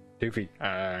 Doofy.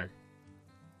 I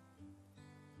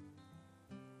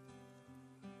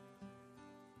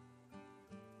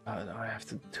have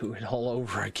to do it all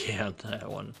over again. That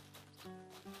one.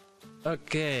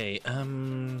 Okay.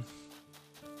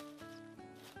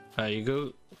 You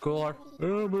go, Cooler.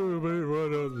 I'm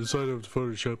right on the side of the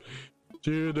Photoshop.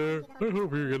 See you there. I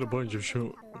hope you get a bunch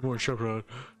of more shop around.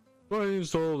 I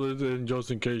installed it, and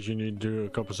just in case you need to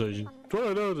compensation.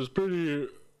 Try it out. It's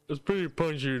pretty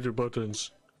punchy, the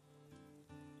buttons.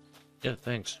 Yeah,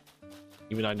 thanks.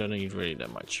 Even I don't need really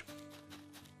that much.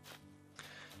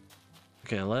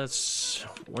 Okay, let's.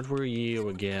 What were you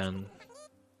again?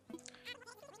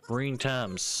 Green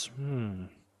Thames.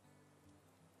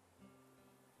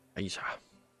 Isa.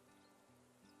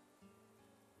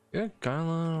 Yeah,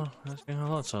 kinda. That's kinda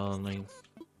lots of name.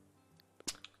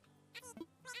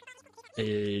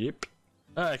 Yep.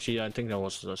 Actually, I think that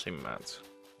was the same amount.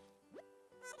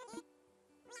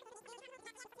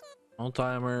 Old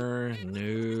timer,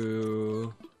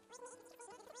 no.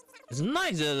 It's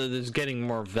nice that it's getting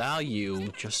more value,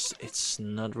 just it's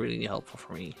not really helpful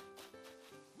for me.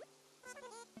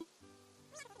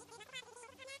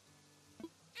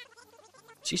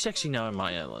 She's actually now in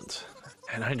my island,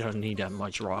 and I don't need that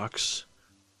much rocks.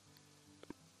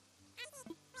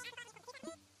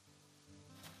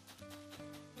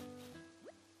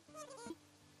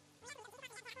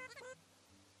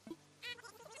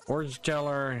 Fortune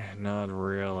teller, not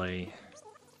really.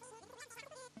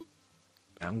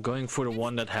 I'm going for the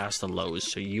one that has the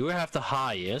lowest. So you have the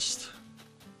highest.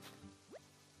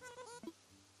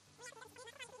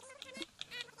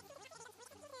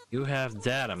 You have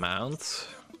that amount.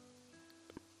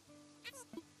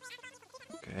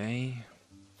 Okay.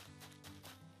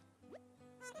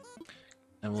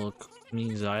 And well,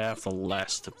 means I have the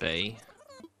less to pay.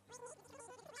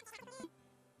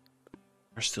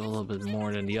 We're still a little bit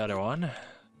more than the other one.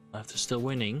 After still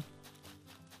winning.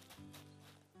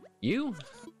 You?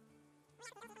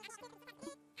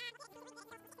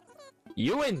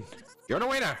 You win! You're the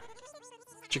winner!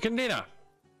 Chicken dinner!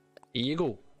 Here you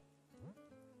go.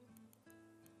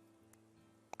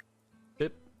 Here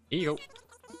you go.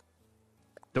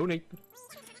 Donate.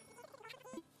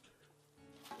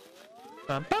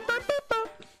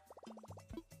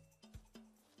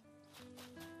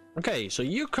 Okay, so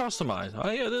you customize. Oh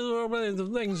yeah, this is already the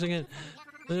things again.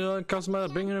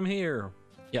 Customize, bringing them here.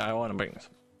 Yeah, I want to bring this.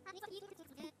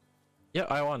 Yeah,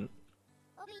 I want.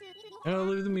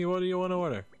 Leave it to me. What do you want to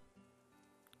order?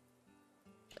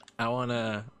 I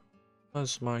wanna.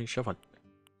 What's my shovel?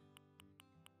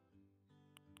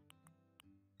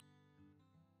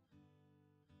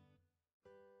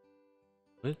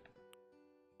 What?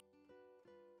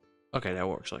 Okay, that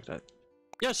works like that.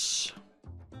 Yes.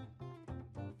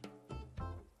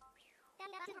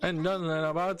 And done and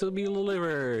about to be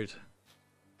delivered.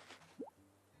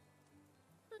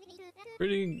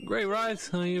 Pretty great, right?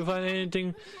 You find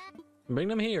anything? Bring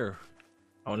them here.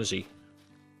 I want to see.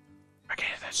 Okay,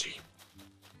 let's see.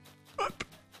 Up.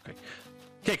 Okay.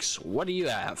 Kicks, what do you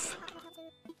have?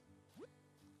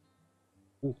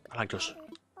 Ooh, I like those.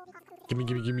 Gimme,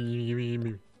 gimme, gimme, gimme,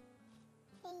 gimme.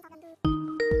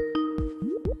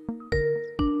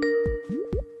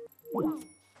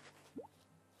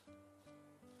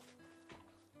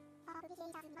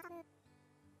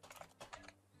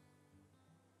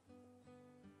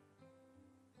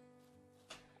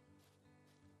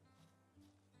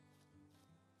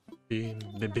 Beam,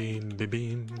 beam, beam,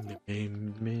 beam,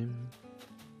 beam, beam.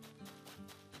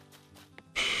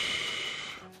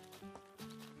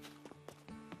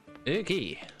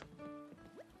 Okay.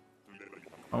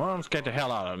 My mom scared the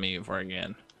hell out of me for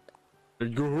again.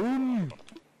 Go home.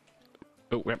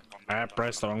 Oh, yep. I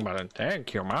pressed the wrong button.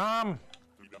 Thank you, Mom.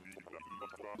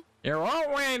 You're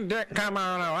always to come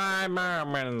on my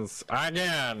moments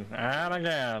again and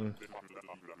again.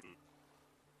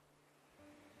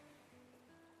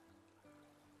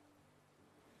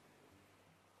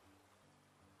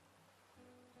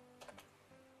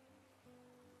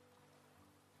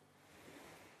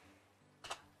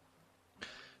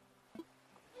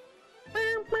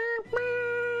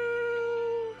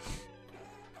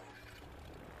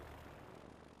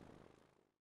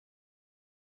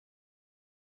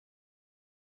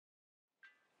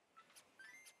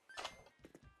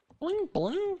 Bling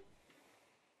bling.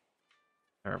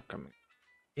 They're coming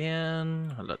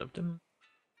again. A lot of them.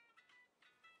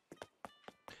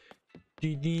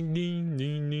 Ding ding ding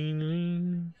ding ding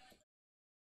ding.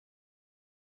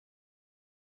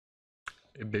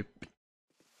 Beep.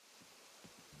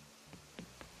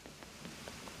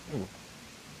 Ooh.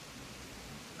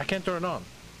 I can't turn it on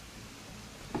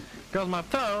because my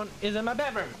phone is in my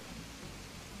bedroom.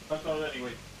 That's all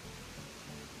anyway.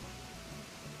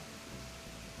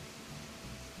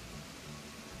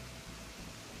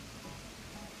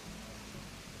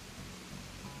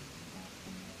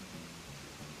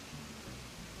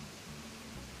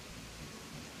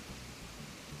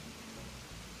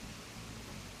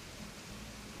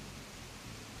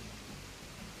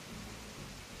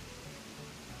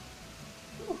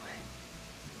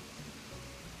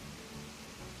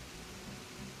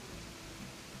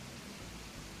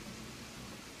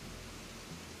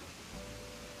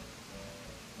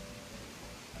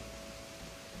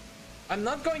 I'm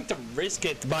not going to risk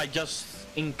it by just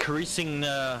increasing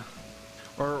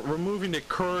or removing the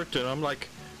curtain. I'm like,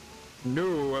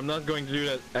 no, I'm not going to do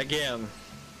that again.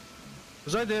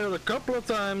 Because I did it a couple of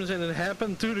times and it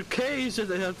happened to the case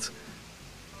that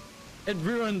it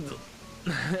ruined.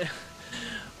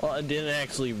 Well, it didn't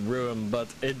actually ruin, but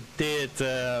it did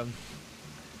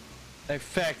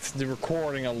affect the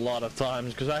recording a lot of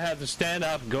times because I had to stand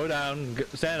up, go down,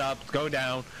 stand up, go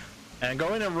down. And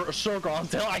go in a circle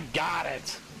until I got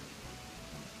it.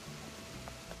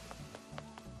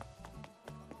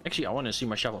 Actually, I want to see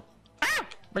my shovel. Ah!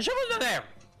 My shovel's not there!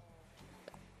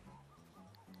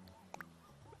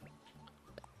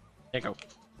 There you go.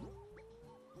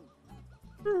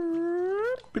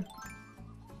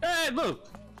 Hey, move!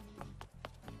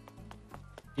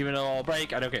 Even though I'll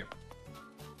break, I don't care.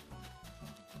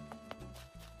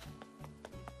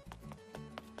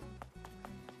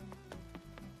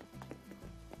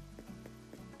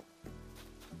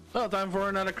 Well, time for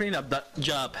another cleanup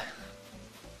job.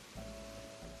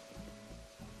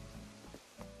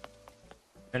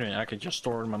 Anyway, I could just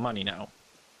store my money now.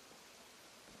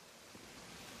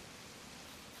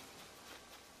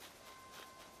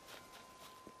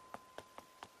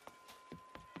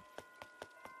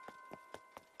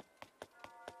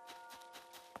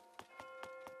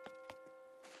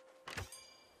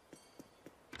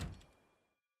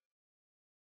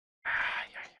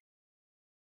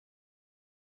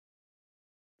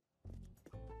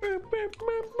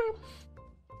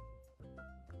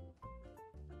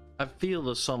 I feel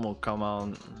the sun will come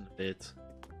on a bit.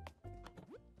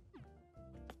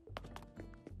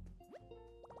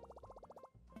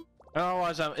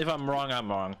 Otherwise, if I'm wrong, I'm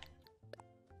wrong.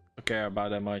 Don't care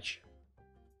about that much.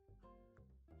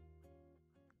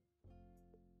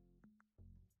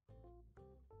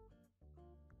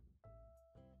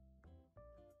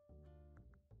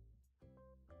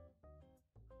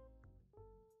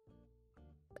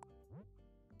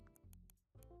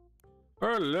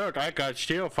 Oh look, I got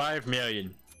still 5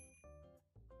 million.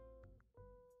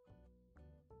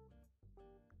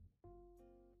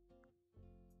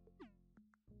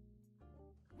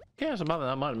 Who cares about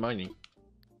that amount of money?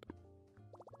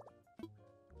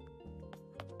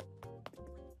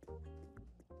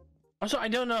 Also, I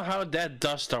don't know how that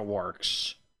duster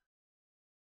works.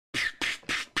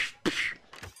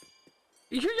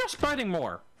 You're just spotting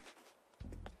more.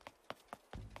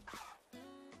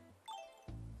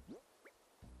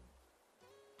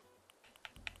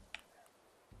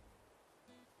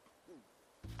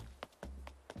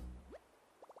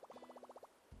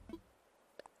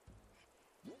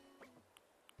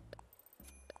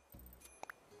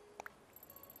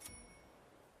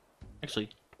 Actually,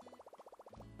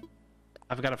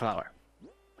 I've got a flower.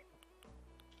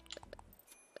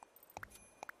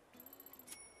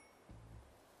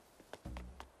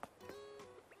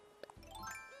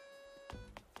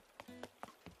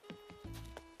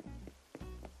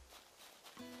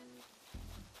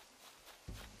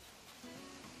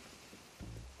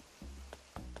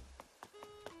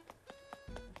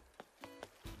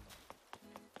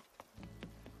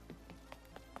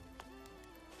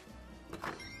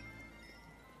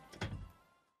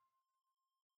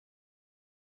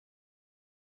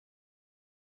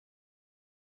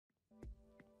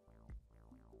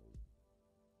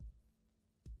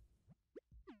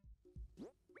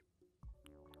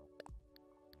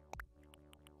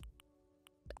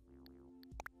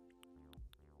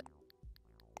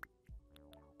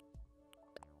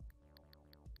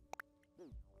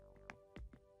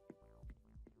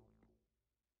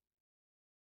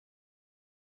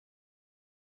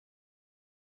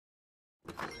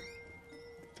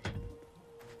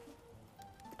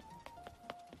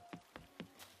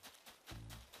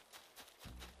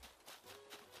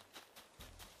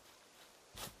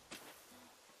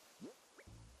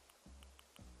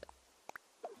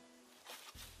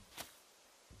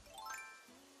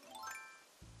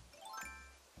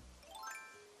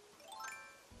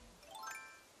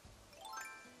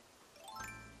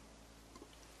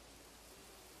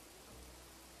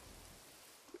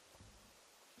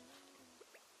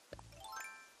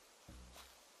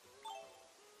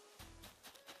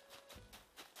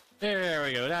 There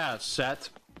we go, that's set.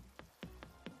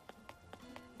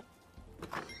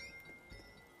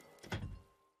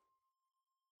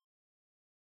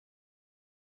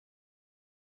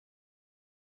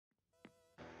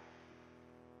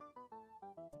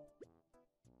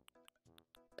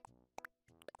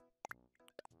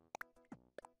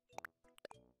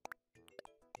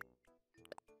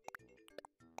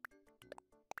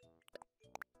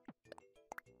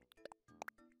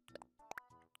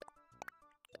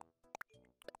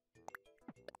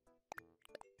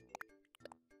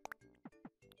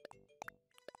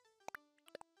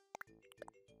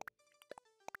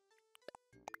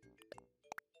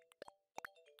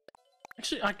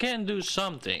 Actually, I can do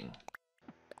something.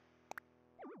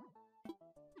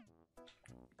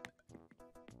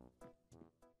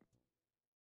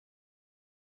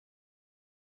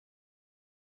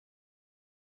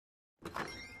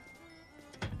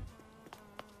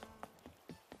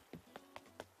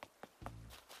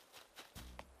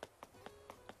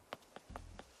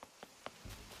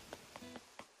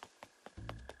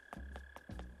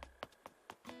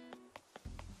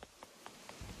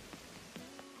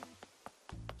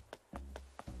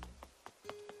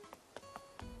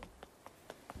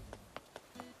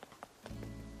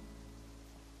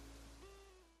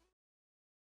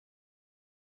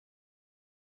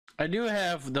 I do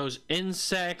have those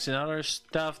insects and other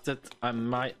stuff that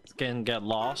I can get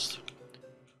lost.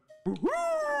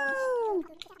 Woohoo!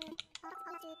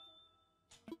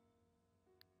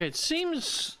 It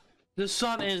seems the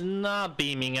sun is not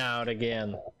beaming out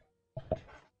again.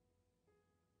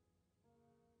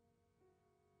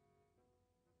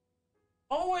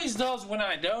 Always does when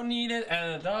I don't need it,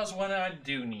 and it does when I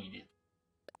do need it.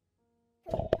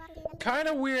 Kind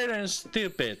of weird and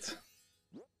stupid.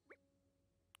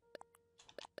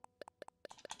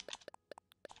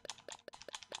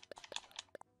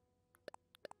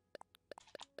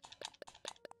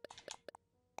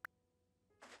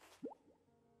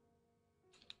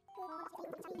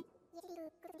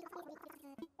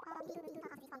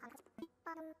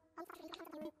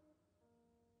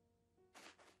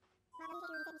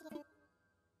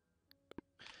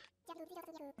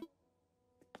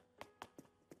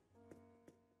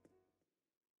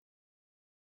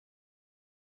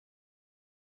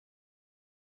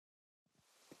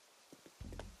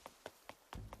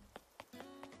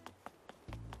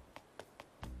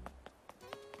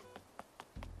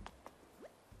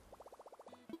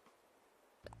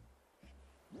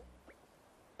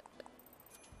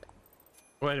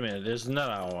 Wait a minute, this is not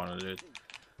how I want to do it.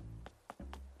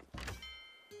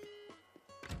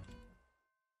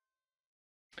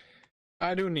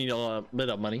 I do need a bit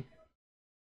of money.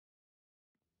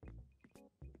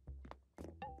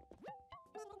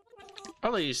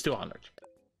 At least 200.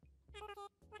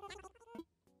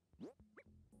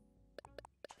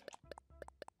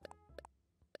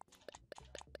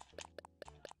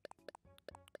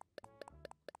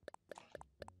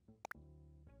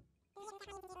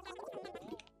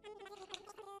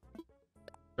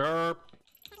 Derp.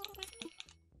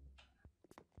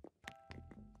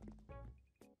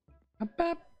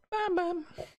 Ba-ba-ba-bam.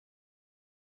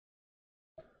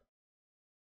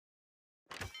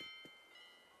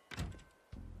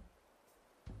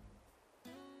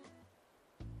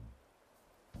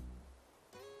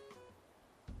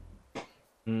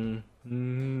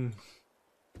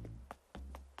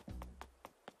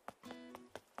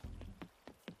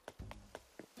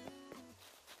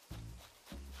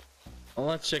 Well,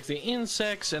 let's check the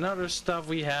insects and other stuff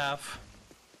we have.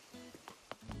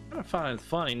 I find it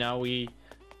funny now we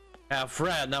have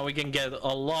red. Now we can get a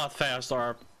lot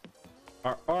faster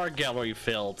our art gallery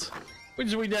filled,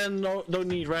 which we then don't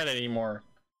need red anymore.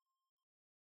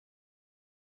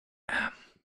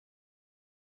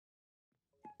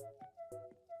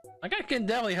 Like I can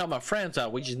definitely help my friends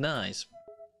out, which is nice.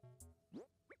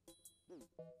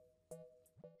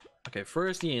 Okay,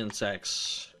 first the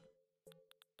insects.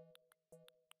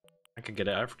 I could get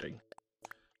everything.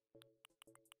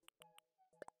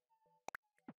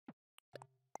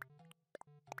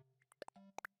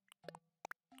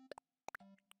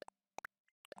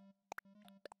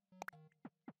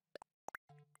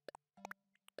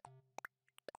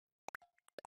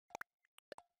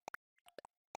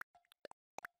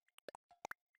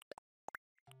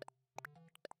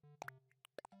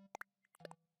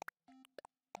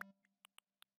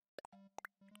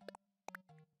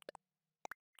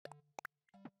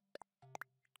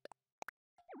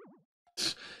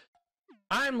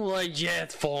 I'm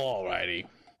legit full already.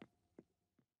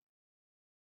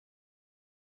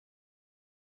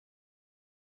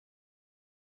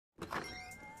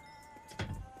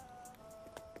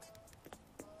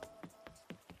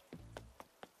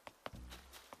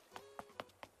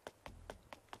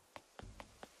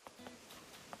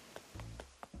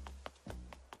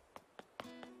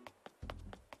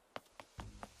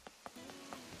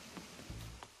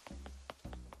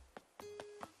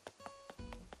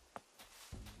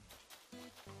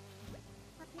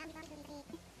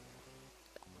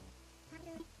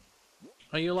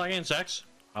 Are you like insects?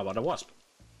 How about a wasp?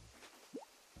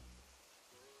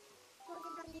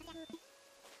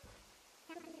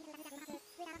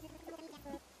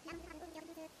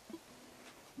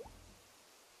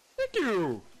 Thank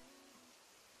you!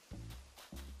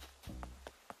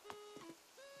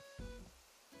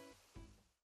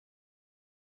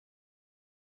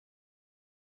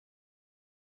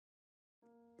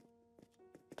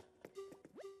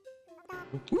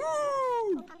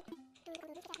 Woo!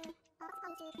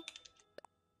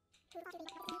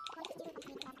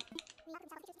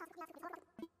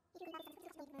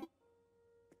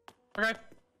 Okay.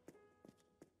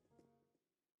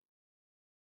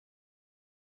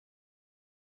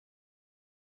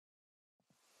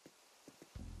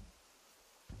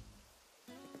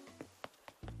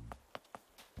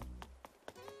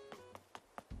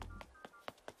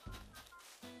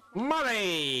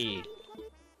 Money!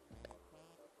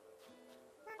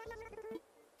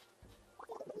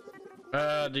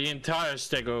 The entire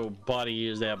stego body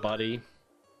is there, buddy.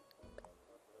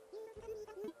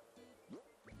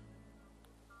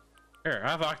 Here,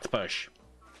 have octopus.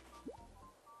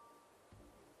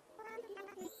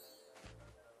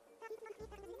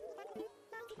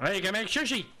 Hey, you can make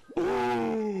sushi.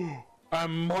 Oh, a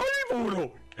Marimoto.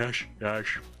 Yes, yes.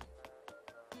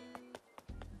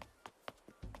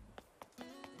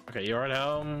 Okay, you're at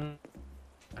home.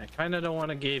 I kind of don't want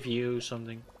to give you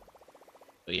something.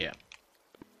 But yeah.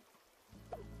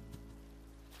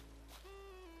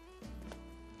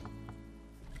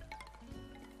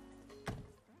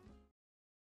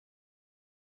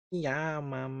 Yeah,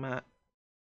 mama.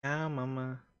 Yeah,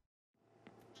 mama.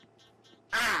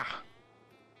 Ah!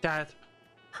 That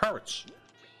hurts.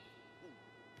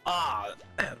 Ah,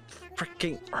 that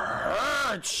freaking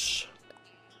hurts.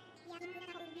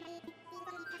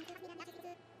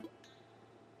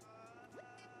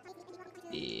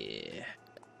 Yeah.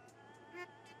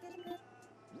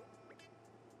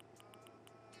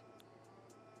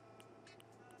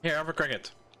 Here, have a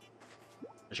cricket.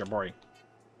 It's your boy.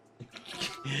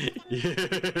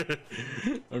 Yeah.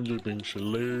 I'm just being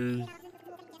silly.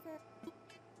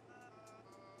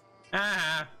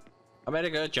 Ah, I made a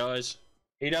good choice.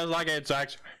 He does like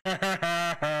insects.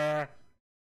 Ay,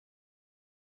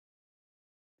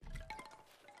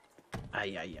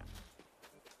 ay, ay.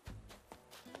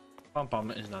 Pom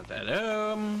Pom is not that.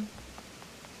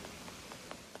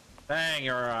 Dang,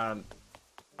 you're on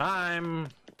time.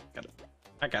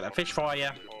 I got a fish for you.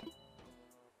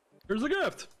 Here's a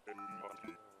gift.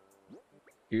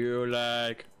 You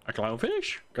like a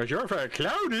clownfish? Cause you're very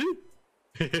cloudy.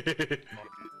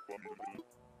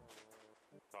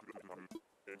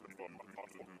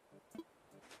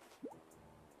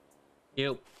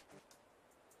 You.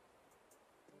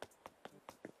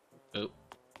 Oh.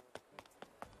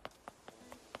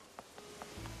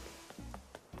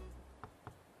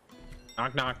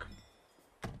 Knock knock.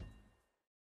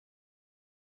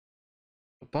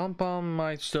 Pom Pom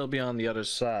might still be on the other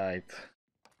side.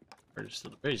 Or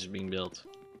still the base is being built.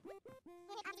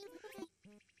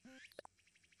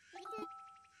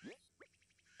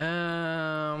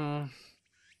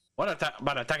 What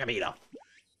about a Takamita?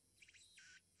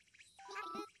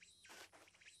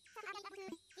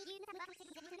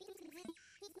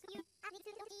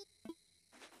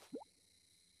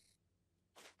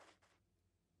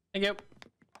 Thank you.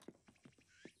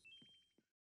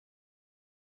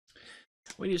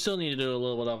 We still need to do a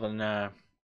little bit of a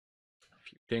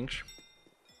few things.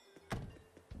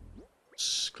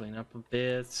 Let's clean up a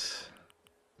bit.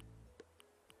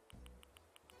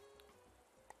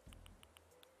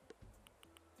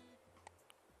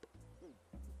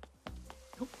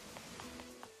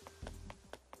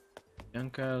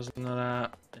 Bianca's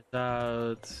not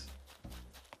out.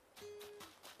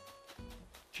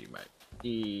 She might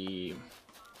be.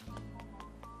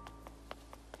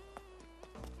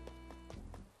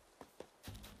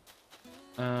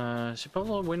 Is she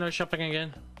probably window shopping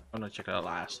again? I'm gonna check it out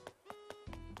last.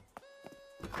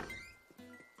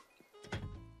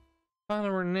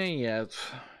 Found Renee yet? Is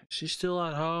she still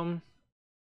at home?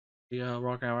 Yeah,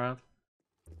 walking around.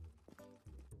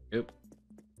 Yep.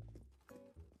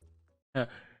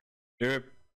 Yep.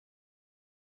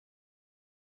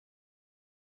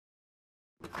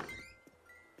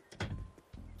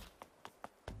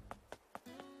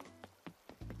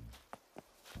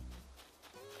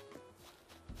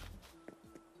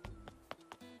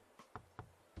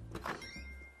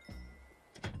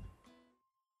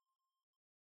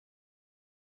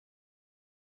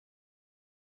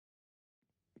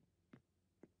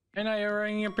 And now you're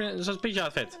wearing your Princess Peach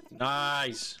outfit.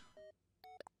 Nice.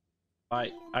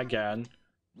 Bye again.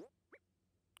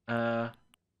 What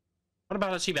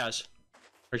about a sea bass?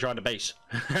 Or you're on the base.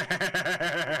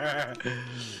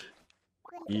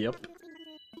 Yep.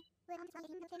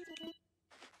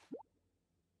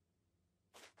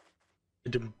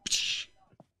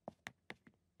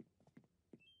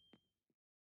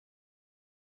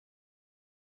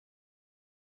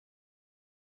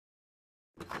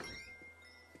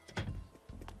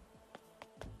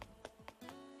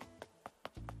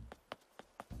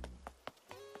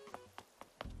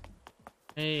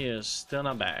 He is still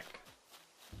not back.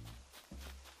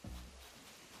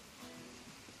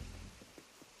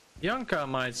 Bianca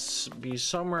might be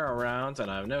somewhere around, and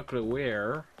I have no clue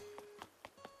where.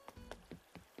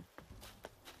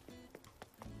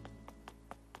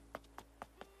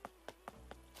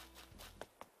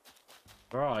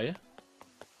 Where are you?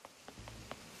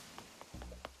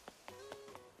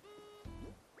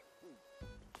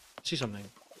 See something.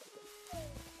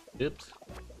 Oops.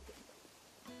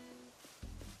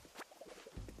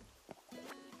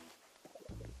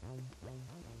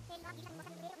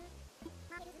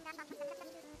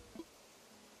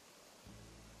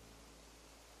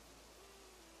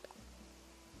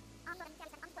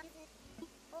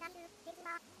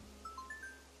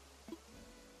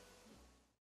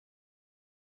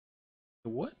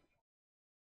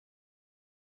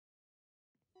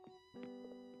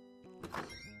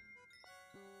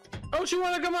 Oh, she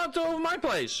wanna come out to my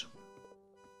place.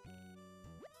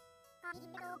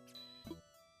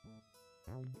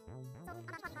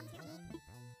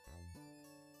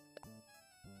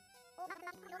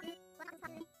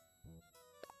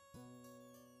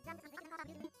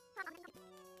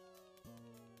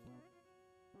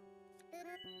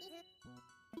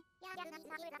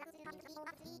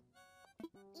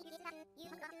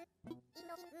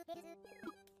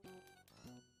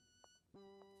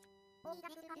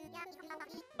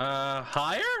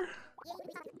 Higher?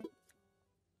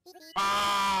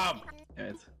 Ah! Damn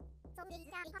it.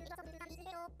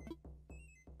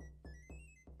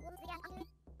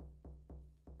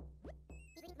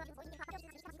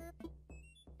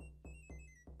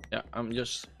 Yeah, I'm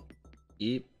just...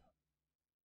 Eep.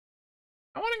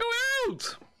 I wanna go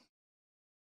out!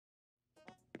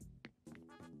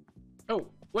 Oh,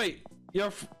 wait.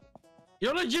 You're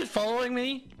legit following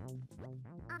me?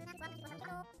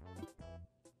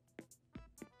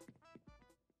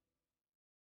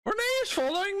 Renee's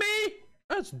following me?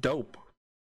 That's dope.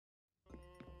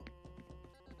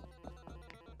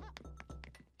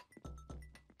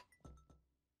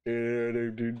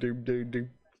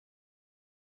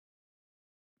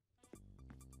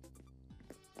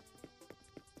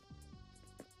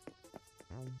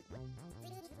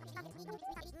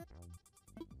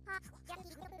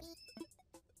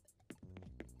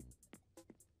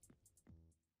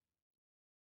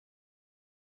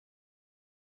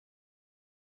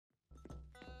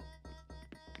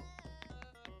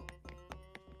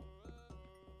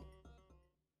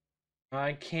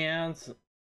 I can't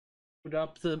put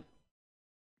up the...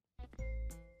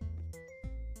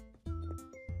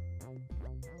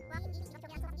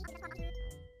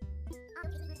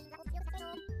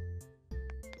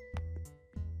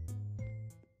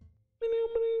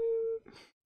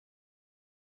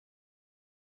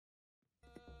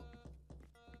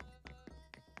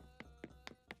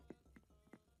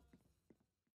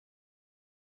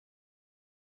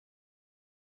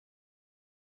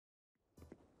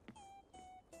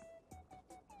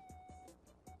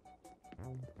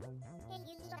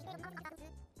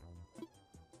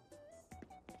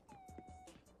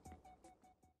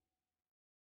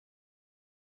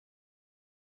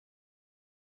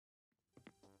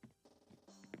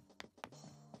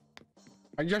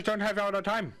 I just don't have all the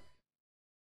time.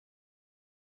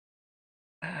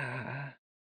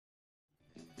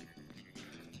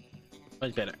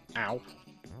 Much better. Ow.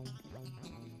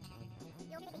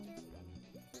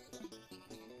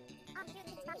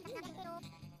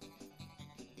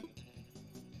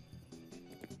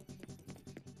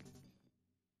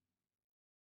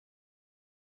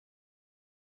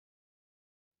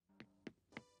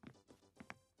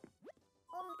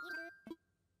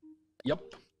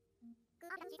 Yup.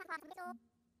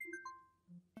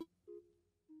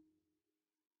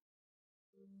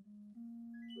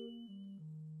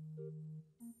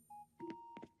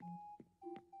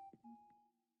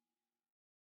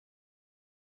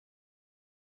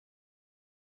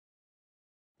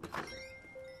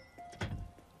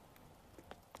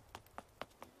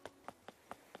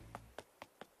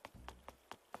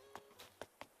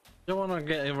 I want to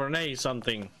get Renee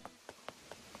something.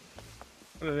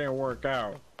 It didn't work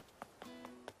out.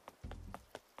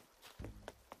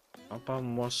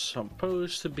 Pom was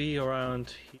supposed to be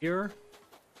around here.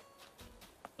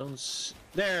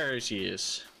 There she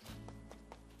is.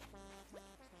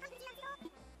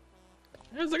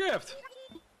 Here's the gift.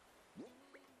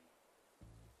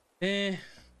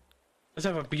 Let's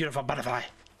have a beautiful butterfly.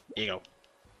 Here you go.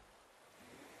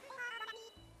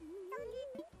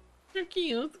 You're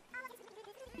cute.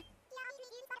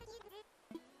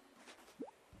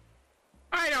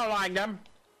 I don't like them.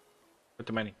 Put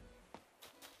too many.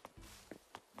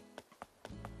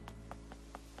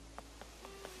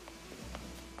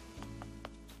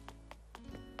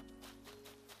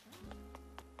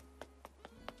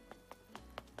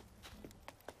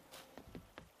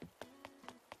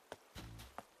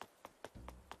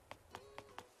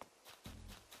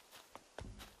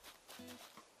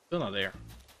 Still not there.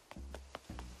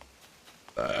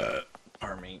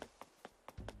 Pardon me.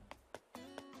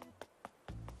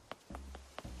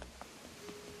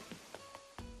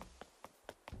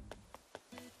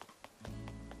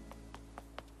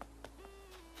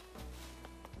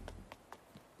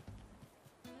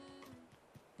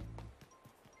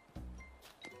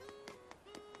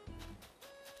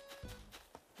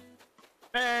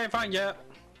 Hey, fine, yeah.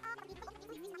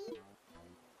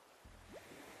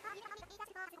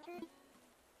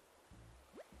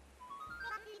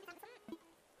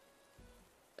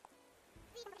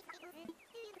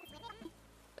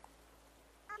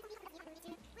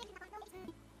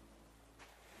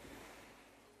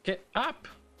 Get up!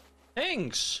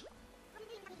 Thanks!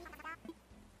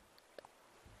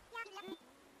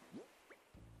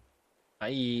 I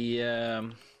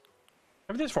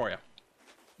have this for you.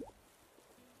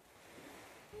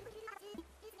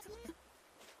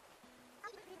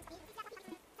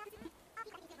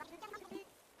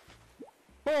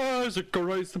 Bicycle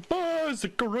race,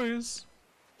 bicycle race.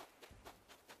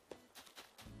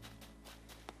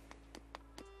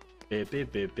 Beep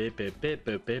beep beep beep beep beep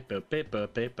beep beep beep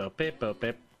beep beep beep beep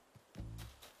beep.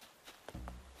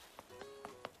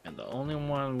 And the only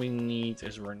one we need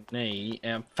is Renee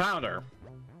and Founder.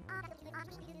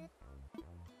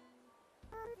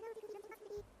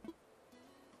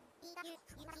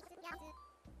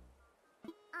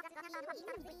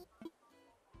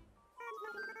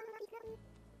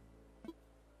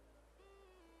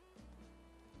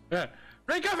 Yeah,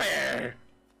 recover!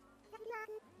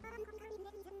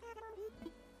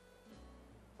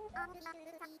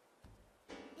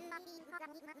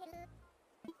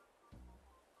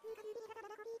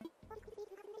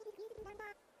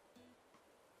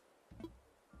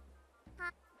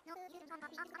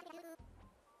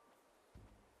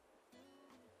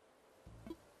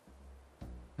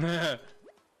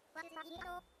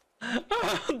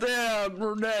 Oh, damn,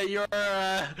 Renee, you're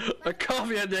a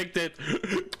coffee addicted.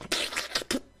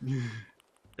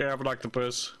 Yeah, have an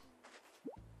octopus.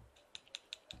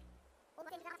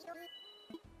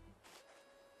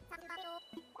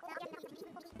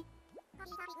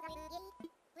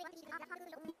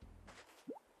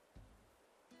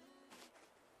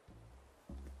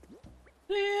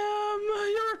 Damn,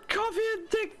 you're coffee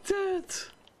addicted.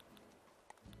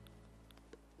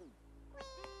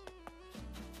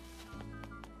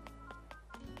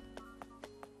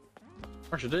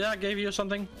 Marsha, did I give you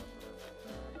something?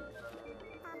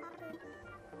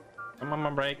 I'm on my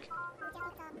break.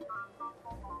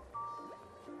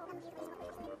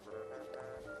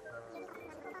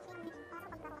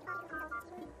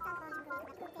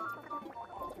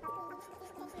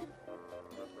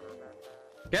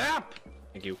 Get up!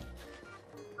 Thank you.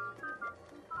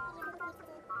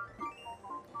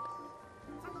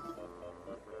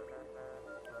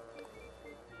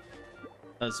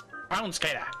 That's Pound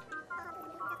Skater.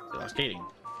 Still skating.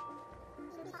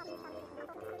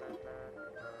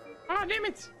 Oh, damn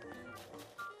it!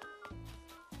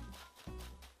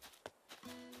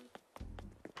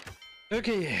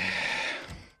 Okay.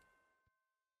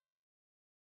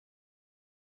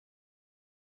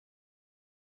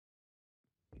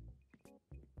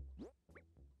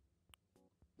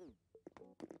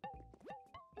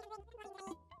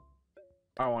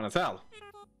 I want to tell.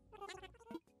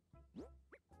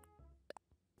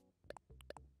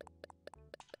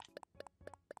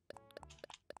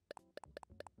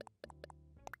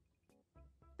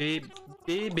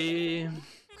 Baby.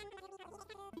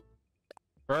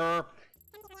 Burp.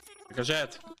 Because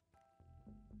that.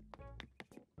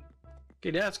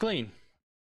 Okay, that's clean.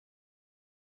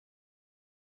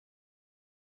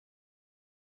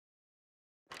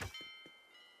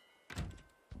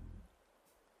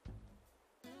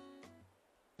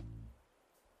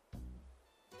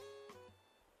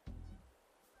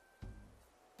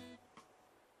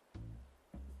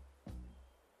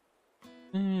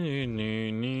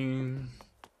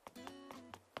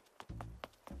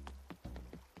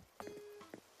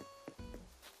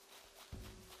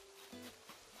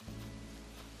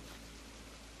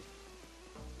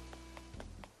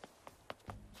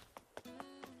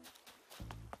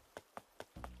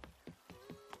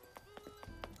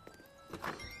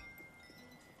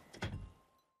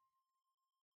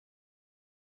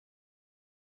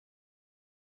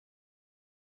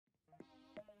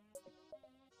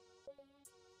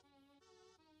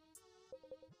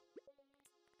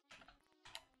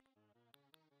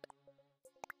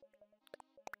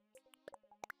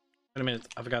 Wait a minute,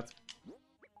 I forgot.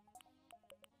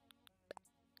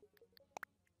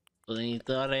 Putting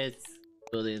turret,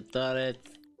 putting turret,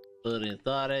 putting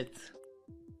turret.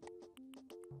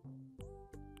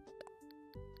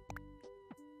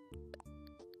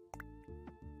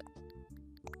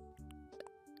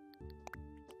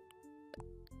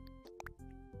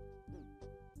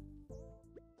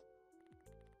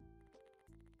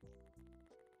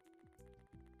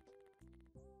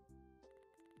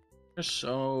 We're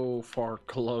so far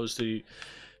close to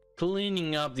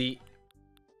cleaning up the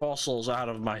fossils out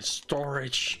of my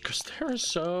storage because there are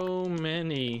so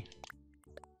many.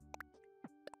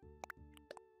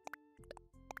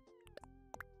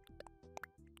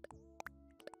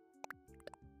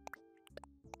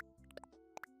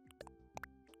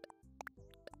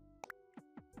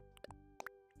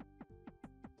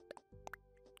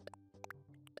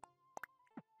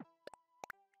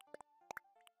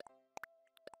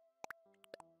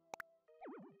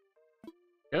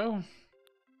 Go.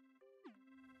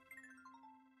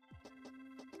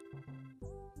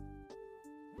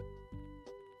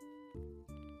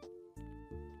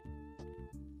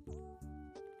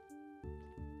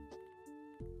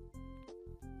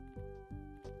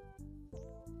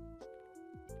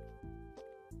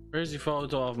 Where's the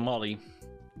photo of Molly?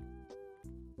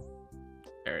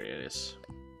 There it is.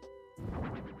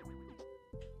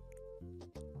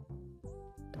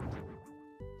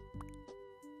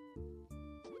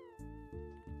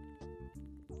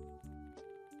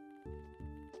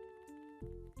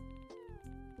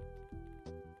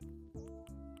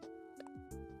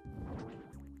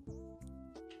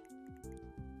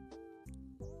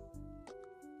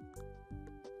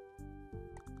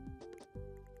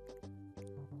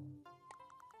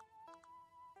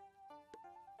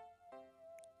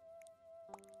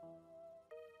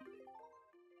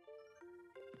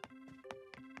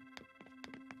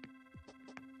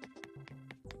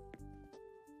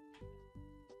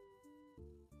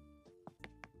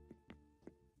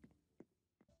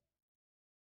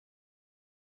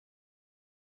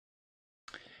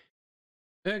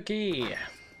 Okay.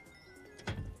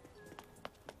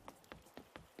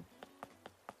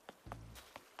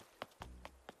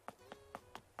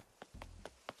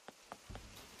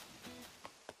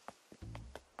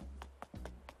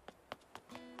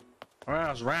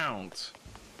 Last round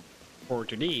for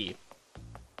today.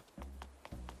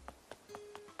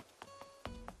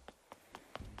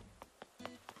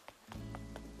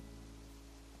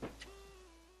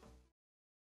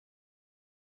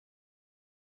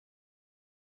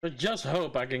 But just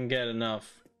hope I can get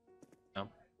enough. No.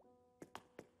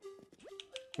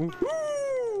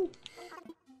 Woohoo!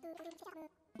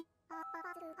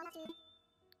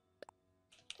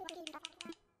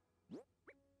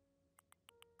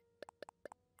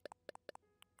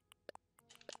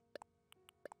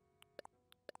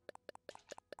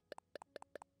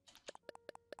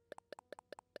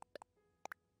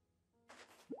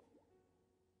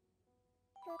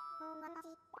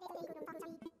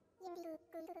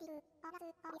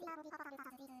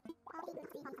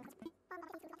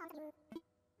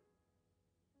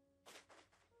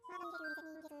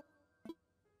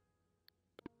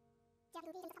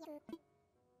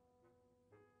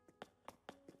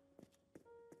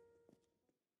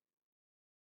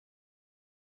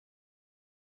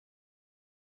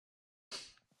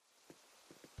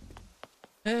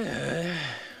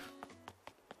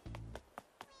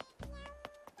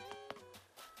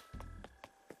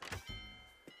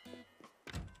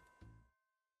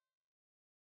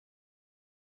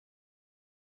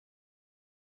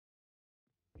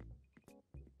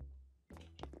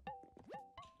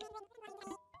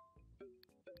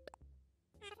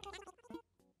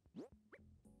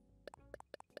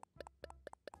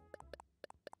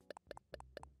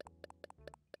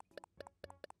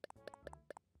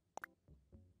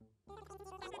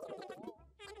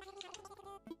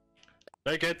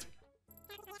 Take it.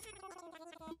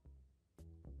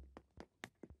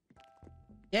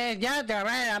 Yes, just the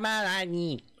right amount I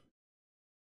need.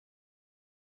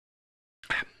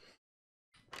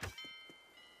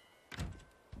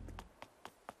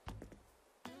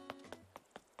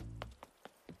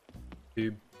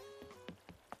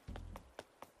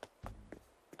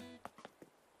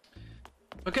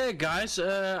 Okay, guys,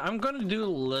 I'm gonna do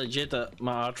legit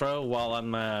my outro while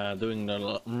I'm doing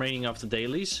the remaining of the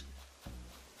dailies.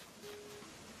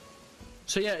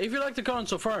 So yeah, if you like the content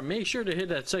so far, make sure to hit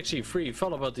that sexy free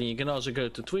follow button. You can also go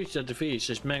to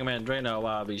twitch.tv/MegaDragonoid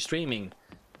while I'll be streaming.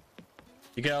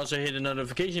 You can also hit the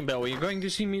notification bell when you're going to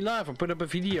see me live or put up a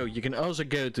video. You can also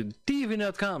go to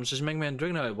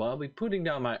tv.com/MegaDragonoid while I'll be putting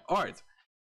down my art.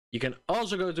 You can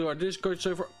also go to our Discord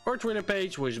server or Twitter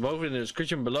page, which is both in the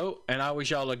description below. And I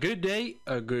wish y'all a good day,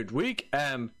 a good week,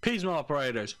 and peace, my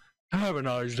operators. Have a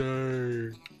nice day.